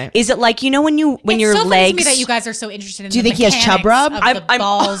crotch. Okay. Is it like, you know, when your It's so funny to legs? me that you guys are so interested in. Do you the think he has chub mechanics rub? of the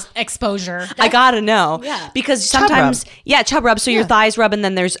balls exposure? I gotta know. Yeah. Because Chub sometimes, chub rub. So your thighs rub, and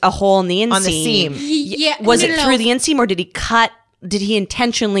then there's a hole in the inseam. On the seam. Yeah. Was no, it no, through no. the inseam, or did he cut did he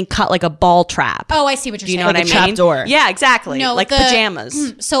intentionally cut like a ball trap? Oh, I see what you're Do you saying. know what I Like a mean? trap door. Yeah, exactly. No, like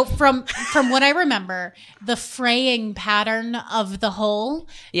pajamas. So from what I remember, the fraying pattern of the hole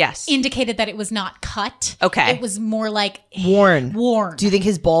Yes. indicated that it was not cut. Okay. It was more like Worn. Worn. Do you think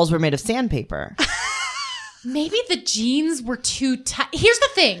his balls were made of sandpaper? Maybe the jeans were too tight. Here's the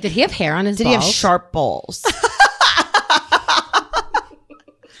thing. Did he have hair on his Did balls? he have sharp balls?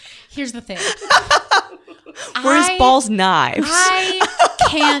 Here's the thing. Were his balls knives? I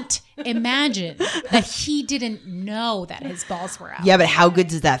can't imagine that he didn't know that his balls were out. Yeah, but how good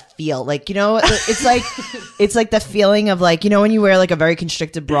does that feel? Like, it's like the feeling of like, when you wear like a very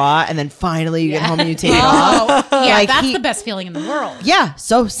constricted bra and then finally you get home and you take it off. Oh, yeah, Like, that's the best feeling in the world. Yeah,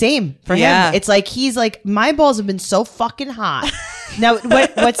 so same for Yeah. him. It's like he's like, my balls have been so fucking hot. Now,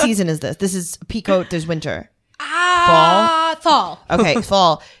 what season is this? This is peacoat. There's winter. Fall. Okay,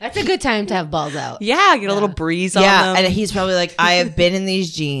 fall. That's a good time to have balls out. Yeah, get a little breeze on Yeah, them. and he's probably like, I have been in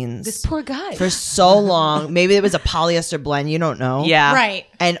these jeans This poor guy. for so long. Maybe it was a polyester blend. You don't know. yeah. Right.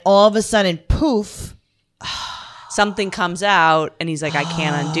 And all of a sudden, poof. Something comes out and he's like, I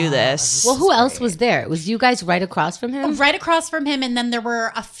can't undo this. Well, who else was there? Was you guys right across from him? Right across from him, and then there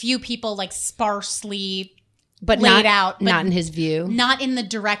were a few people like sparsely But laid out, but not in his view. not in the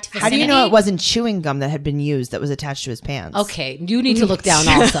direct vicinity. How do you know it wasn't chewing gum that had been used that was attached to his pants? Okay, you need to look down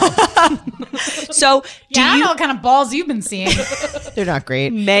also. So Yeah, I don't know what kind of balls you've been seeing. They're not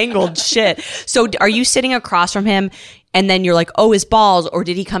great. mangled shit. So are you sitting across from him and then you're like, oh, his balls, or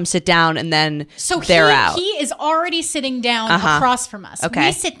did he come sit down and then So they're out? he is already sitting down across from us. Okay.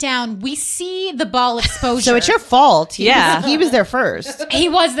 We sit down. We see the ball exposure. So it's your fault. Yeah. He was there first. He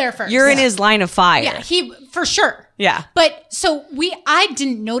was there first. You're in his line of fire. Yeah, he for sure. Yeah. But so I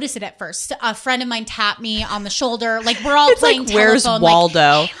didn't notice it at first. A friend of mine tapped me on the shoulder. Like we're all It's playing like, where's telephone. Waldo?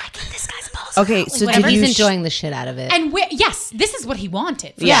 Like, hey, look at this guy's balls. Okay, out. so whatever. did you He's enjoying the shit out of it. And yes, this is what he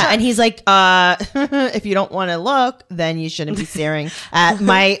wanted. for Yeah, sure. and he's like, if you don't want to look, then you shouldn't be staring at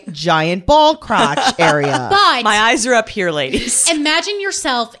my giant ball crotch area. But My eyes are up here, ladies. imagine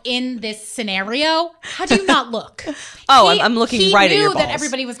yourself in this scenario. How do you not look? Oh, I'm looking right at your He knew that balls.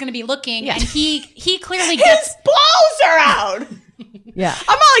 everybody was going to be looking, and he clearly gets. His balls are out. Yeah. I'm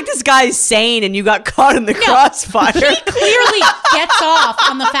not like this guy's sane and you got caught in the crossfire. He clearly gets off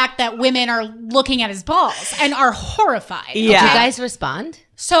on the fact that women are looking at his balls and are horrified. Yeah. Did you okay? guys respond?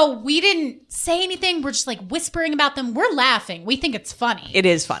 So we didn't say anything. We're just like whispering about them. We're laughing. We think it's funny. It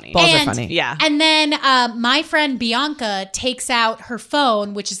is funny. Balls are funny. Yeah. And then my friend Bianca takes out her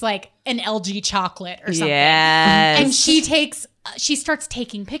phone, which is like an LG chocolate or something. Yes. And she starts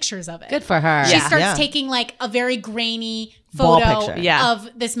taking pictures of it. Good for her. She Yeah. starts Yeah. taking like a very grainy Ball photo picture. Yeah. of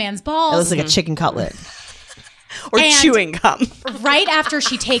this man's It balls. looks like a chicken cutlet. Or and- chewing gum. Right after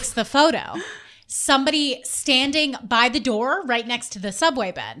she takes the photo, somebody standing by the door right next to the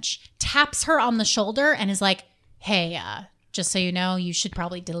subway bench taps her on the shoulder and is like, hey, just so you know, you should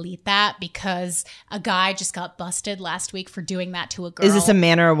probably delete that because a guy just got busted last week for doing that to a girl. Is this a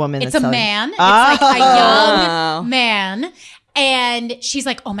man or a woman? It's that's a telling- man. It's Oh. like a young man. And she's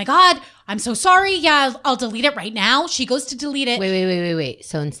like, oh my God, I'm so sorry. Yeah, I'll delete it right now. She goes to delete it. Wait.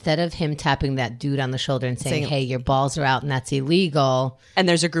 So instead of him tapping that dude on the shoulder and saying, hey, your balls are out and that's illegal. And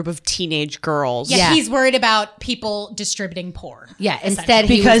there's a group of teenage girls. Yeah, Yeah. he's worried about people distributing porn. Yeah, instead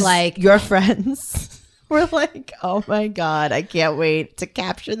he Because was like, your friends were like, oh my God, I can't wait to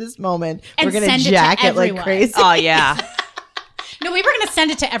capture this moment. And We're going send to it to jack it like everyone. crazy. Oh, yeah. No, we were going to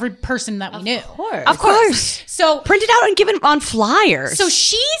send it to every person that we knew. Of course. So Print it out and give it on flyers. So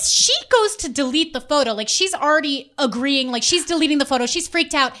she goes to delete the photo. Like she's already agreeing. Like she's deleting the photo. She's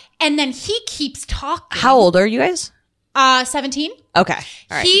freaked out. And then he keeps talking. How old are you guys? 17. Okay. All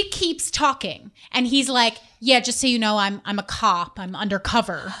right. He keeps talking. And he's like, yeah, just so you know, I'm a cop. I'm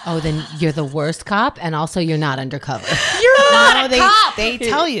undercover. oh, then you're the worst cop and also you're not undercover. You're not No, a cop. they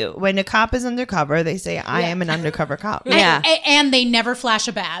tell you when a cop is undercover, they say, I am an undercover cop. Yeah. And they never flash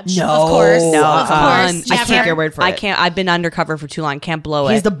a badge. No. Of course. No, Of course. I I Never. take your word for it. I can't. I've been undercover for too long. Can't blow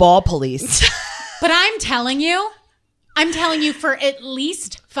He's it. the ball police. But I'm telling you, for at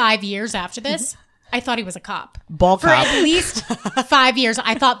least 5 years after this, I thought he was a cop. Ball For cop. at least 5 years,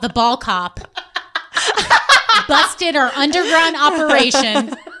 I thought the ball cop busted our underground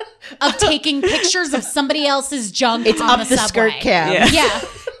operation of taking pictures of somebody else's junk It's on up the the subway. skirt cam. Yeah. Yeah.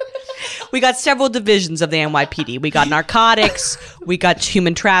 We got several divisions of the NYPD. We got narcotics. We got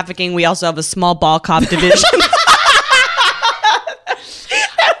human trafficking. We also have a small ball cop division.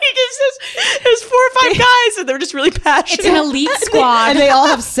 There's 4 or 5 guys, and they're just really passionate. It's an elite squad. And they all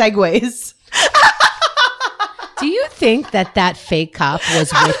have segues. Do you think that fake cop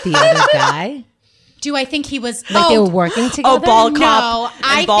was with the other guy? Do I think he was Like they were working together? Oh, ball No, cop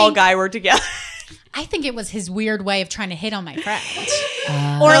I and ball think- guy were together. I think it was his weird way of trying to hit on my friend.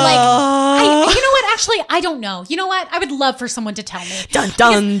 Or like, you know what? Actually, I don't know. You know what? I would love for someone to tell me. Dun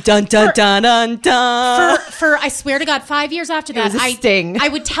dun dun dun dun dun dun. For I swear to God, 5 years after that, was a sting. I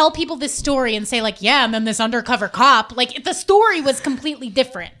would tell people this story and say like, yeah, and then this undercover cop. Like the story was completely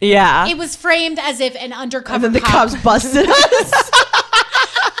different. Yeah. It was framed as if an undercover And then the cop. cops busted us.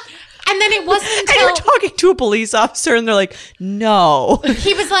 And then it wasn't And until you're talking to a police officer, and they're like, "No."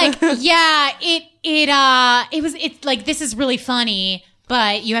 he was like, yeah, it's like, this is really funny,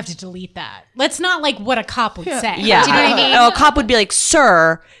 but you have to delete that. That's not like what a cop would say. Yeah. Do you know what I mean? Oh, a cop would be like,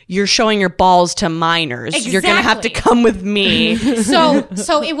 "Sir, you're showing your balls to minors. You're gonna have to Exactly. come with me."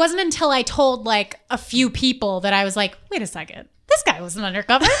 So it wasn't until I told like a few people that I was like, wait a second, this guy wasn't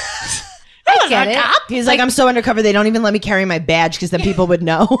undercover. I get it. He's like, I'm so undercover. They don't even let me carry my badge because then people would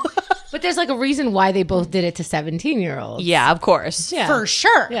know. But there's like a reason why they both did it to 17-year-olds. Yeah, of course. Yeah. For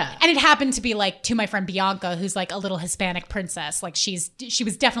sure. Yeah. And it happened to be like to my friend Bianca, who's like a little Hispanic princess. Like she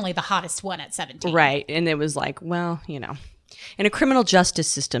was definitely the hottest one at 17. Right. And it was like, well, you know, in a criminal justice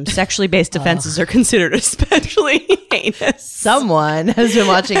system, sexually based offenses are considered especially heinous. Someone has been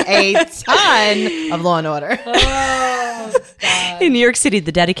watching a ton of Law and Order. In New York City,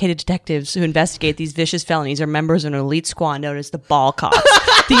 the dedicated detectives who investigate these vicious felonies are members of an elite squad known as the Ball Cops.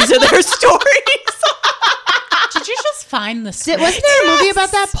 These are their stories. Did you just find the script? Wasn't there a movie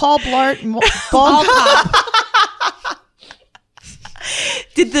about that? Paul Blart Ball Cop?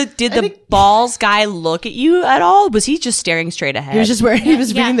 Did the balls guy look at you at all? Was he just staring straight ahead? He was just wearing. He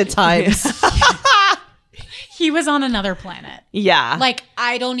was Yeah. reading the Times. He was on another planet. yeah. Like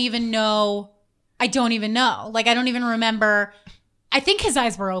I don't even know. Like I don't even remember. I think his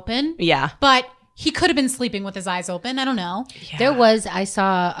eyes were open. Yeah. But he could have been sleeping with his eyes open. I don't know. I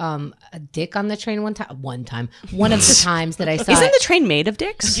saw a dick on the train one time. One of the times that I saw Isn't it. the train made of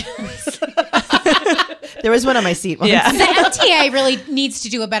dicks? There was one on my seat once. Yeah. The MTA really needs to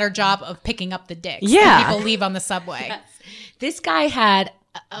do a better job of picking up the dicks Yeah. that people leave on the subway. This guy had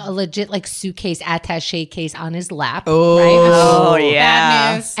a legit like suitcase, attaché case on his lap. Oh. Oh, Bad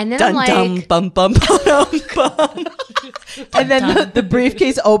yeah. news. And then Dun I'm dum like, bum bum bum bum. And then the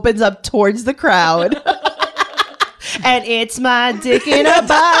briefcase opens up towards the crowd. And it's my dick in a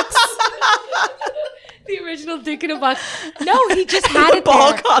box. the original dick in a box. No, he just had it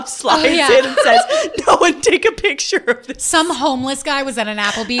Ball there. cop slides yeah. in and says, "No one take a picture of this." Some homeless guy was at an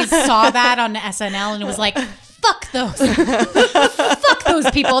Applebee's, saw that on SNL, and it was like, fuck those. Fuck those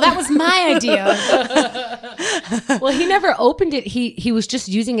people. That was my idea. Well, he never opened it. He was just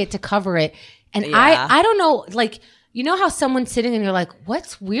using it to cover it. And Yeah. I don't know, like, you know how someone's sitting and you're like,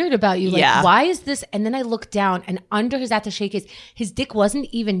 what's weird about you? Like, Yeah. why is this? And then I look down and under his attaché case, his dick wasn't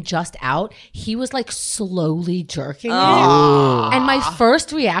even just out. He was like slowly jerking it. And my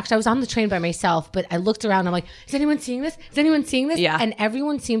first reaction, I was on the train by myself, but I looked around. I'm like, is anyone seeing this? Is anyone seeing this? Yeah. And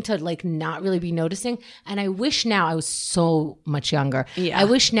everyone seemed to like not really be noticing. And I wish now I was so much younger. Yeah. I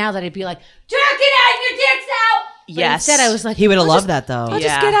wish now that I'd be like, jerk it out, your dick's out. But Yes. instead, I was like, He would have I'll loved just- that though. I'll Yeah.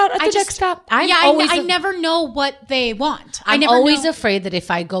 just get out at the I next just- stop. I'm Yeah, always I never know what they want. I I'm never always know. afraid that if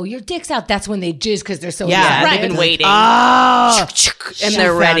I go, your dick's out, that's when they jizz because they're so Yeah, Yeah, Right. they've been waiting. Oh, And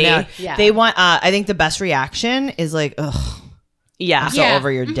they're ready. Yeah. They want. I think the best reaction is like, ugh, Yeah. so Yeah. over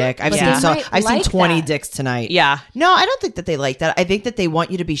your dick. I've But seen they so. might I've seen like 20 that. dicks tonight. Yeah. No, I don't think that they like that. I think that they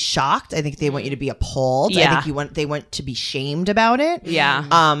want you to be shocked. I think they want you to be appalled. Yeah. I think they want to be shamed about it. Yeah.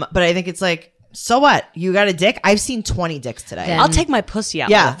 But I think it's like, so what? You got a dick? I've seen 20 dicks today. Then- I'll take my pussy out,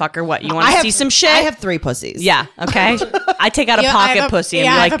 Yeah. motherfucker. What, you want I to have- see some shit? I have 3 pussies. Yeah, okay. I take out a Yeah, I pocket have a- pussy and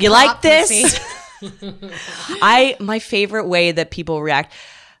yeah, I be have like, a "You like prop this?" My favorite way that people react,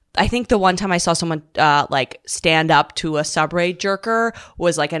 I think the one time I saw someone like stand up to a subway jerker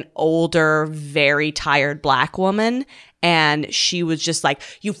was like an older, very tired black woman, and she was just like,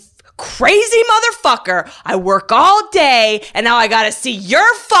 "You crazy motherfucker, I work all day and now I gotta see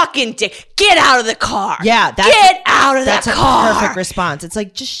your fucking dick. Get out of the car. Yeah, get out of That's the a car." perfect response. It's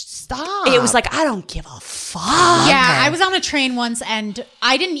like, just stop. It was like, I don't give a fuck. Yeah, I was on a train once and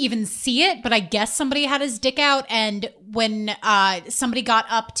I didn't even see it, but I guess somebody had his dick out. And when somebody got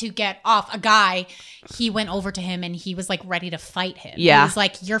up to get off, a guy, he went over to him and he was like ready to fight him. Yeah. He was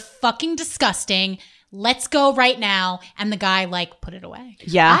like, "You're fucking disgusting. Let's go right now." And the guy like put it away.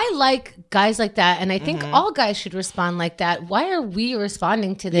 Yeah. I like guys like that, and I think all guys should respond like that. Why are we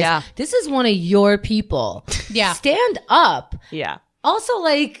responding to this? Yeah. This is one of your people. Yeah. Stand up. Yeah. Also,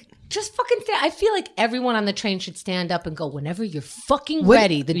 like, just fucking stand. I feel like everyone on the train should stand up and go, whenever you're fucking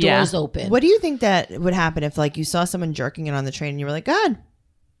ready, the yeah. door's open. What do you think that would happen if like you saw someone jerking it on the train and you were like, God,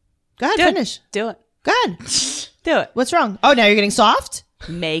 Do it. finish. Do it. Go ahead. Do it. What's wrong? Oh, now you're getting soft?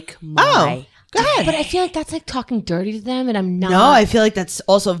 Make Oh, my. go ahead. But I feel like that's like talking dirty to them, and I'm not. No, I feel like that's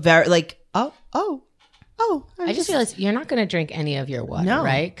also very like, oh. I just realized you're not going to drink any of your water, No.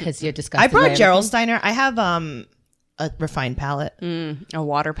 right? Because you're disgusted. I brought by Gerald everything. Steiner. I have a refined palate. A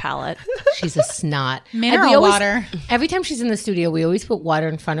water palette. She's a snot. Mineral We always- water. Every time she's in the studio, we always put water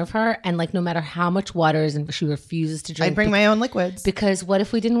in front of her, and like no matter how much water is in, she refuses to I drink. bring my own liquids. because what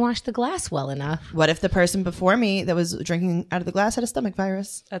if we didn't wash the glass well enough? What if the person before me that was drinking out of the glass had a stomach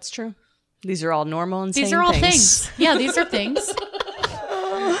virus? That's true. These are all normal and These sane are all things. things. Yeah, these are things.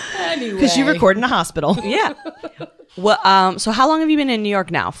 Because you record in a hospital. Yeah. Well, so how long have you been in New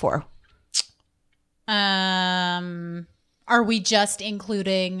York now for? Are we just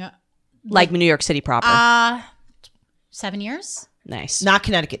including Like New York City proper. 7 years? Nice. Not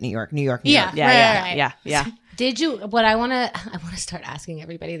Connecticut, New York. New York, New Yeah. York. Yeah. Did you? What I want to start asking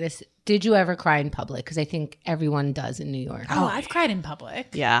everybody this: did you ever cry in public? Because I think everyone does in New York. Oh, I've cried in public.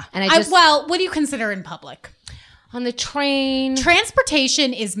 Yeah. And I just Well, what do you consider in public? on the train.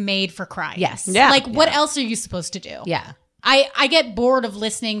 Transportation is made for crying. Yes. Yeah. Like, what else are you supposed to do? Yeah. I get bored of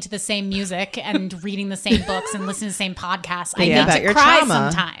listening to the same music and reading the same books and listening to the same podcasts. I Think need about to your cry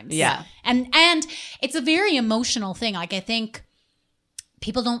trauma. sometimes. Yeah. And it's a very emotional thing. Like, I think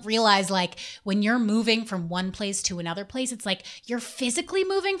people don't realize, like, when you're moving from one place to another place, it's like you're physically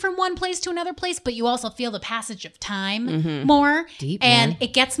moving from one place to another place, but you also feel the passage of time more. Deep, and man.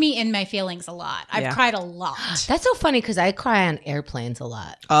 it gets me in my feelings a lot. I've Yeah. cried a lot. That's so funny because I cry on airplanes a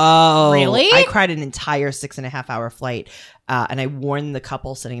lot. Oh, Really? I cried an entire 6.5 hour flight, and I warned the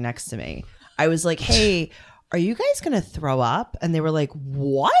couple sitting next to me. I was like, "Hey, are you guys gonna throw up?" And they were like,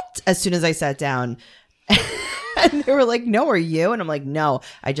 "What?" As soon as I sat down, and they were like, "No, are you?" And I'm like, "No,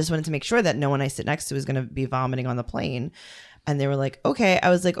 I just wanted to make sure that no one I sit next to is gonna be vomiting on the plane." And they were like, "Okay." I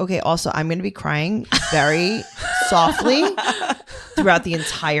was like, "Okay." Also, I'm gonna be crying very softly throughout the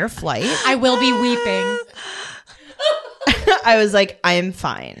entire flight. I will be weeping. I was like, I am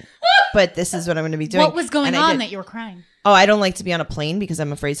fine, but this is what I'm going to be doing. What was going And I on did. that you were crying? Oh, I don't like to be on a plane because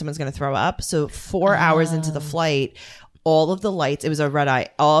I'm afraid someone's going to throw up. So 4 hours into the flight, all of the lights, it was a red eye,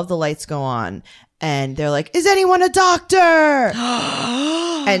 all of the lights go on. And they're like, "Is anyone a doctor?"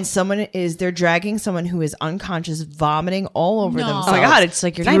 And they're dragging someone who is unconscious, vomiting all over No. themselves. Oh my God, it's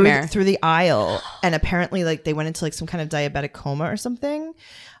like your nightmare. Through the aisle. And apparently, like, they went into like some kind of diabetic coma or something.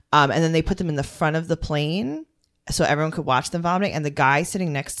 And then they put them in the front of the plane so everyone could watch them vomiting. And the guy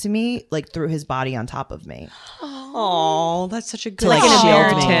sitting next to me, like, threw his body on top of me. Oh, that's such a good like, shield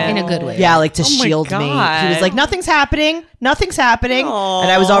shield me. In a good way. Yeah, like to Oh my shield me. He God. was like, "Nothing's happening. Nothing's happening." Aw. And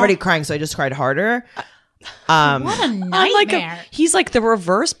I was already crying, so I just cried harder. What a nightmare. He's like the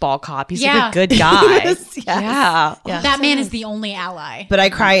reverse ball cop. He's Yeah. like a good guy. Yes, yes. Yeah. That man is the only ally. But I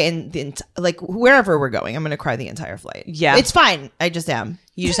cry in like wherever we're going, I'm going to cry the entire flight. Yeah. It's fine. I just am.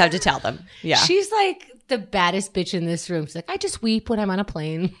 You just have to tell them. Yeah. She's like the baddest bitch in this room. She's like, I just weep when I'm on a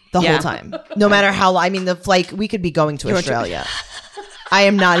plane. The Yeah. whole time. No matter how, I mean, the flight, we could be going to Australia. I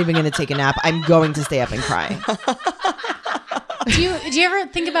am not even going to take a nap. I'm going to stay up and cry. Do you ever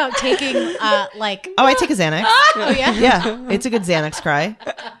think about taking like? Oh, I take a Xanax. Oh yeah. Yeah. It's a good Xanax cry.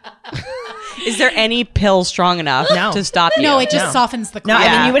 Is there any pill strong enough No. to stop you? No, it just No. softens the No, cry. I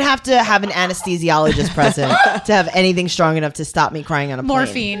mean, Yeah. you would have to have an anesthesiologist present to have anything strong enough to stop me crying on a plane.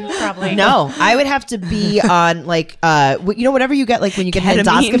 Morphine, probably. No, I would have to be on like whatever you get like when you get an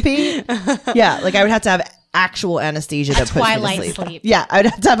Ketamine. endoscopy. Yeah, like I would have to have actual anesthesia that puts me twilight to sleep. sleep. Yeah, I would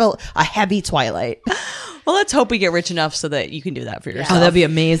have to have a heavy twilight. Well, let's hope we get rich enough so that you can do that for yourself. Oh, that'd be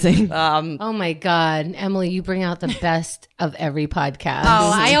amazing. Oh my God. Emily, you bring out the best of every podcast.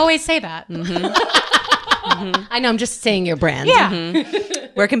 Oh, I always say that. I know. I'm just saying your brand. Yeah.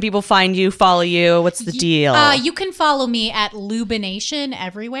 Where can people find you, follow you? What's the deal? You can follow me at Lubination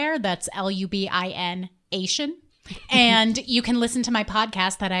everywhere. That's Lubin Asian. And you can listen to my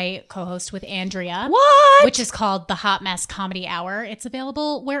podcast that I co-host with Andrea. What? Which is called The Hot Mess Comedy Hour. It's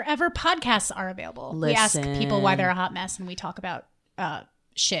available wherever podcasts are available. We ask Listen. people why they're a hot mess and we talk about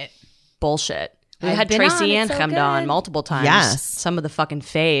shit. Bullshit. We I've had been Tracy on, and it's so Chemda on good. multiple times. Yes. Some of the fucking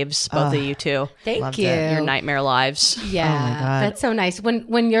faves, both of you two. Thank Loved you. it. Your nightmare lives. Yeah. Oh my God. That's so nice.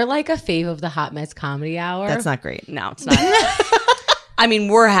 When you're like a fave of the Hot Mess Comedy Hour. That's not great. No, it's not. I mean,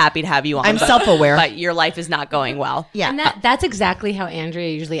 we're happy to have you on. I'm but- self-aware. But your life is not going well. Yeah. And that's exactly how Andrea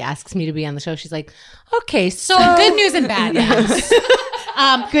usually asks me to be on the show. She's like, okay, So good news and bad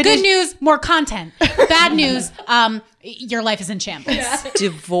news. Good news, more content. Bad news, your life is in shambles.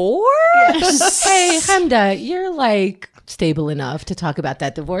 Divorce? hey, Chemda, you're like stable enough to talk about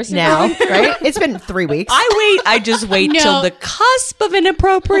that divorce Now, right? It's been 3 weeks. I just wait No. till the cusp of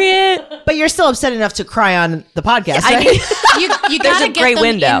inappropriate. But you're still upset enough to cry on the podcast, I right? mean, You There's gotta a get great them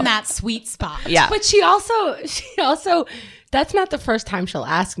window. in that sweet spot. Yeah. But she also, that's not the first time she'll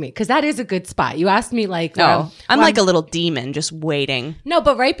ask me, because that is a good spot. You asked me like, No, I'm like a little demon just waiting. no,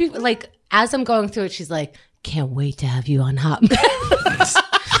 but right before, like as I'm going through it, she's like, can't wait to have you on Hot Mess.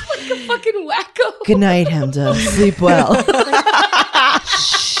 Like a fucking wacko. Good night, Chemda. Sleep well.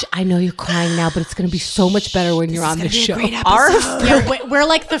 Shh, I know you're crying now, but it's going to be so much better when you're on the show. We're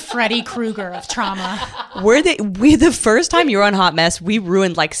like the Freddy Krueger of trauma. The first time you were on Hot Mess, we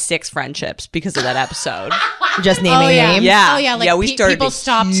ruined like 6 friendships because of that episode. Just naming names. Yeah. Oh yeah, like we started people a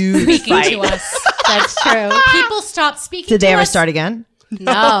stopped huge speaking fight. to us. That's true. People stopped speaking Did to they ever us. start again?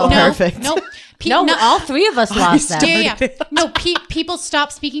 No. No, Perfect. No, No, all three of us lost that. Yeah. No, people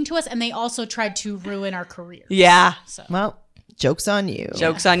stopped speaking to us, and they also tried to ruin our careers. Yeah. Well, joke's on you.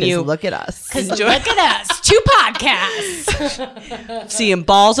 Joke's on 'Cause you. Look at us. Look at us, 2 podcasts. Seeing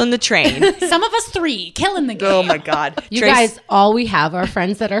balls on the train. Some of us 3, killing the game. Oh my God. You guys, all we have are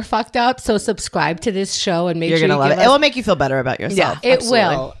friends that are fucked up. So subscribe to this show and make You're sure going to you love give it. It us. will make you feel better about yourself. Yeah. It Absolutely.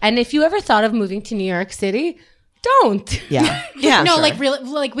 will. And if you ever thought of moving to New York City, don't. Yeah. Yeah. No, sure. like really,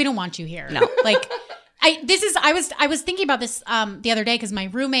 like we don't want you here. No, like I was thinking about this the other day because my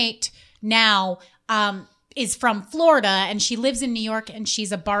roommate now is from Florida and she lives in New York and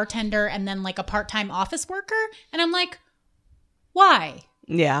she's a bartender and then like a part-time office worker, and I'm like, why?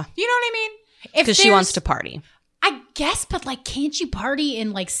 Yeah. You know what I mean? Because she wants to party. I guess, but like, can't you party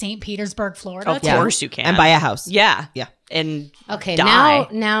in like St. Petersburg, Florida? Of too? course you can. And buy a house. Yeah. Yeah. And Okay, die.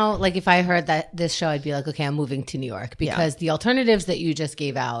 now, like if I heard that this show, I'd be like, okay, I'm moving to New York because the alternatives that you just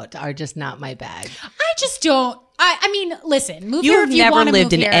gave out are just not my bag. I just don't. I mean, listen, move You here have if you never want to lived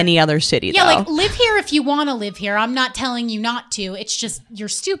move in here. any other city, Yeah, though. like live here if you want to live here. I'm not telling you not to. It's just you're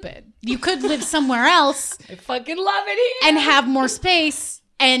stupid. You could live somewhere else I fucking love it here. and have more space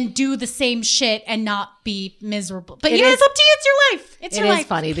and do the same shit and not be miserable. But It you know, is- it's up to you. It's your life. It's It your is life.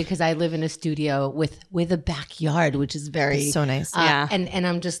 funny because I live in a studio with a backyard, which is very It's so nice. Yeah. And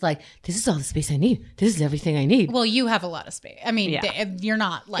I'm just like, this is all the space I need. This is everything I need. Well, you have a lot of space. I mean, Yeah. you're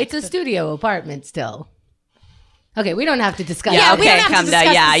not like It's a studio apartment still. Okay, we don't have to discuss. Yeah, that. we don't okay, have to Chemda.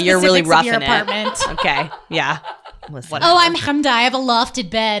 discuss Yeah, the you're really specifics of your roughing it. apartment. Okay. Yeah. Listen. Oh, I'm Chemda. I have a lofted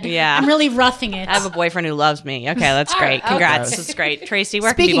bed. Yeah. I'm really roughing it. I have a boyfriend who loves me. Okay, that's great. Congrats. That's great. Tracy,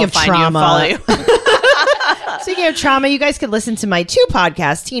 where Speaking can of people find trauma. you and follow you? Speaking of trauma, you guys could listen to my 2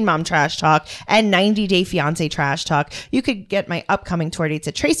 podcasts, Teen Mom Trash Talk and 90 Day Fiance Trash Talk. You could get my upcoming tour dates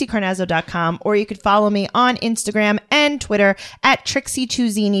at TracyCarnazzo.com, or you could follow me on Instagram and Twitter at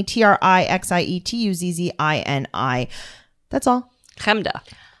Trixie2Zini, TRIXIETUZZINI. That's all. Chemda.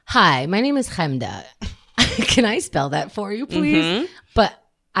 Hi, my name is Chemda. Can I spell that for you, please? But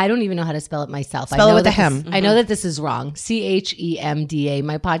I don't even know how to spell it myself. Spell I know it with that a hem. I know that this is wrong. CHEMDA.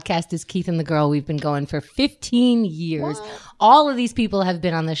 My podcast is Keith and the Girl. We've been going for 15 years. All of these people have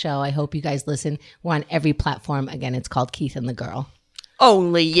been on the show. I hope you guys listen. We're on every platform. Again, it's called Keith and the Girl.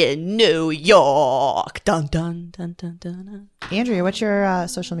 Only in New York. Dun, dun, dun, dun, dun, dun. Andrea, what's your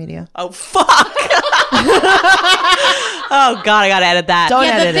social media? Oh, fuck. Oh, God, I got to edit that. Don't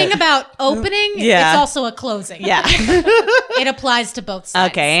Yeah, the edit thing it. about opening, Yeah. it's also a closing. Yeah. It applies to both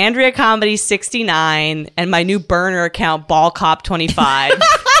sides. Okay, Andrea Comedy 69 and my new burner account, Ball Cop 25.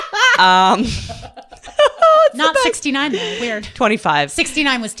 Not 69 though. Weird. 25.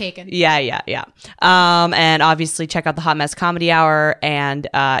 69 was taken. Yeah. And obviously check out the Hot Mess Comedy Hour and,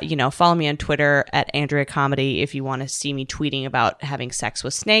 follow me on Twitter at Andrea Comedy if you want to see me tweeting about having sex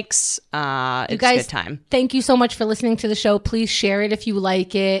with snakes. It's guys, a good time. Thank you so much for listening to the show. Please share it if you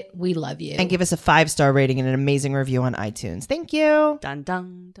like it. We love you. And give us a 5-star rating and an amazing review on iTunes. Thank you. Dun,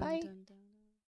 dun, dun, Bye. dun, dun.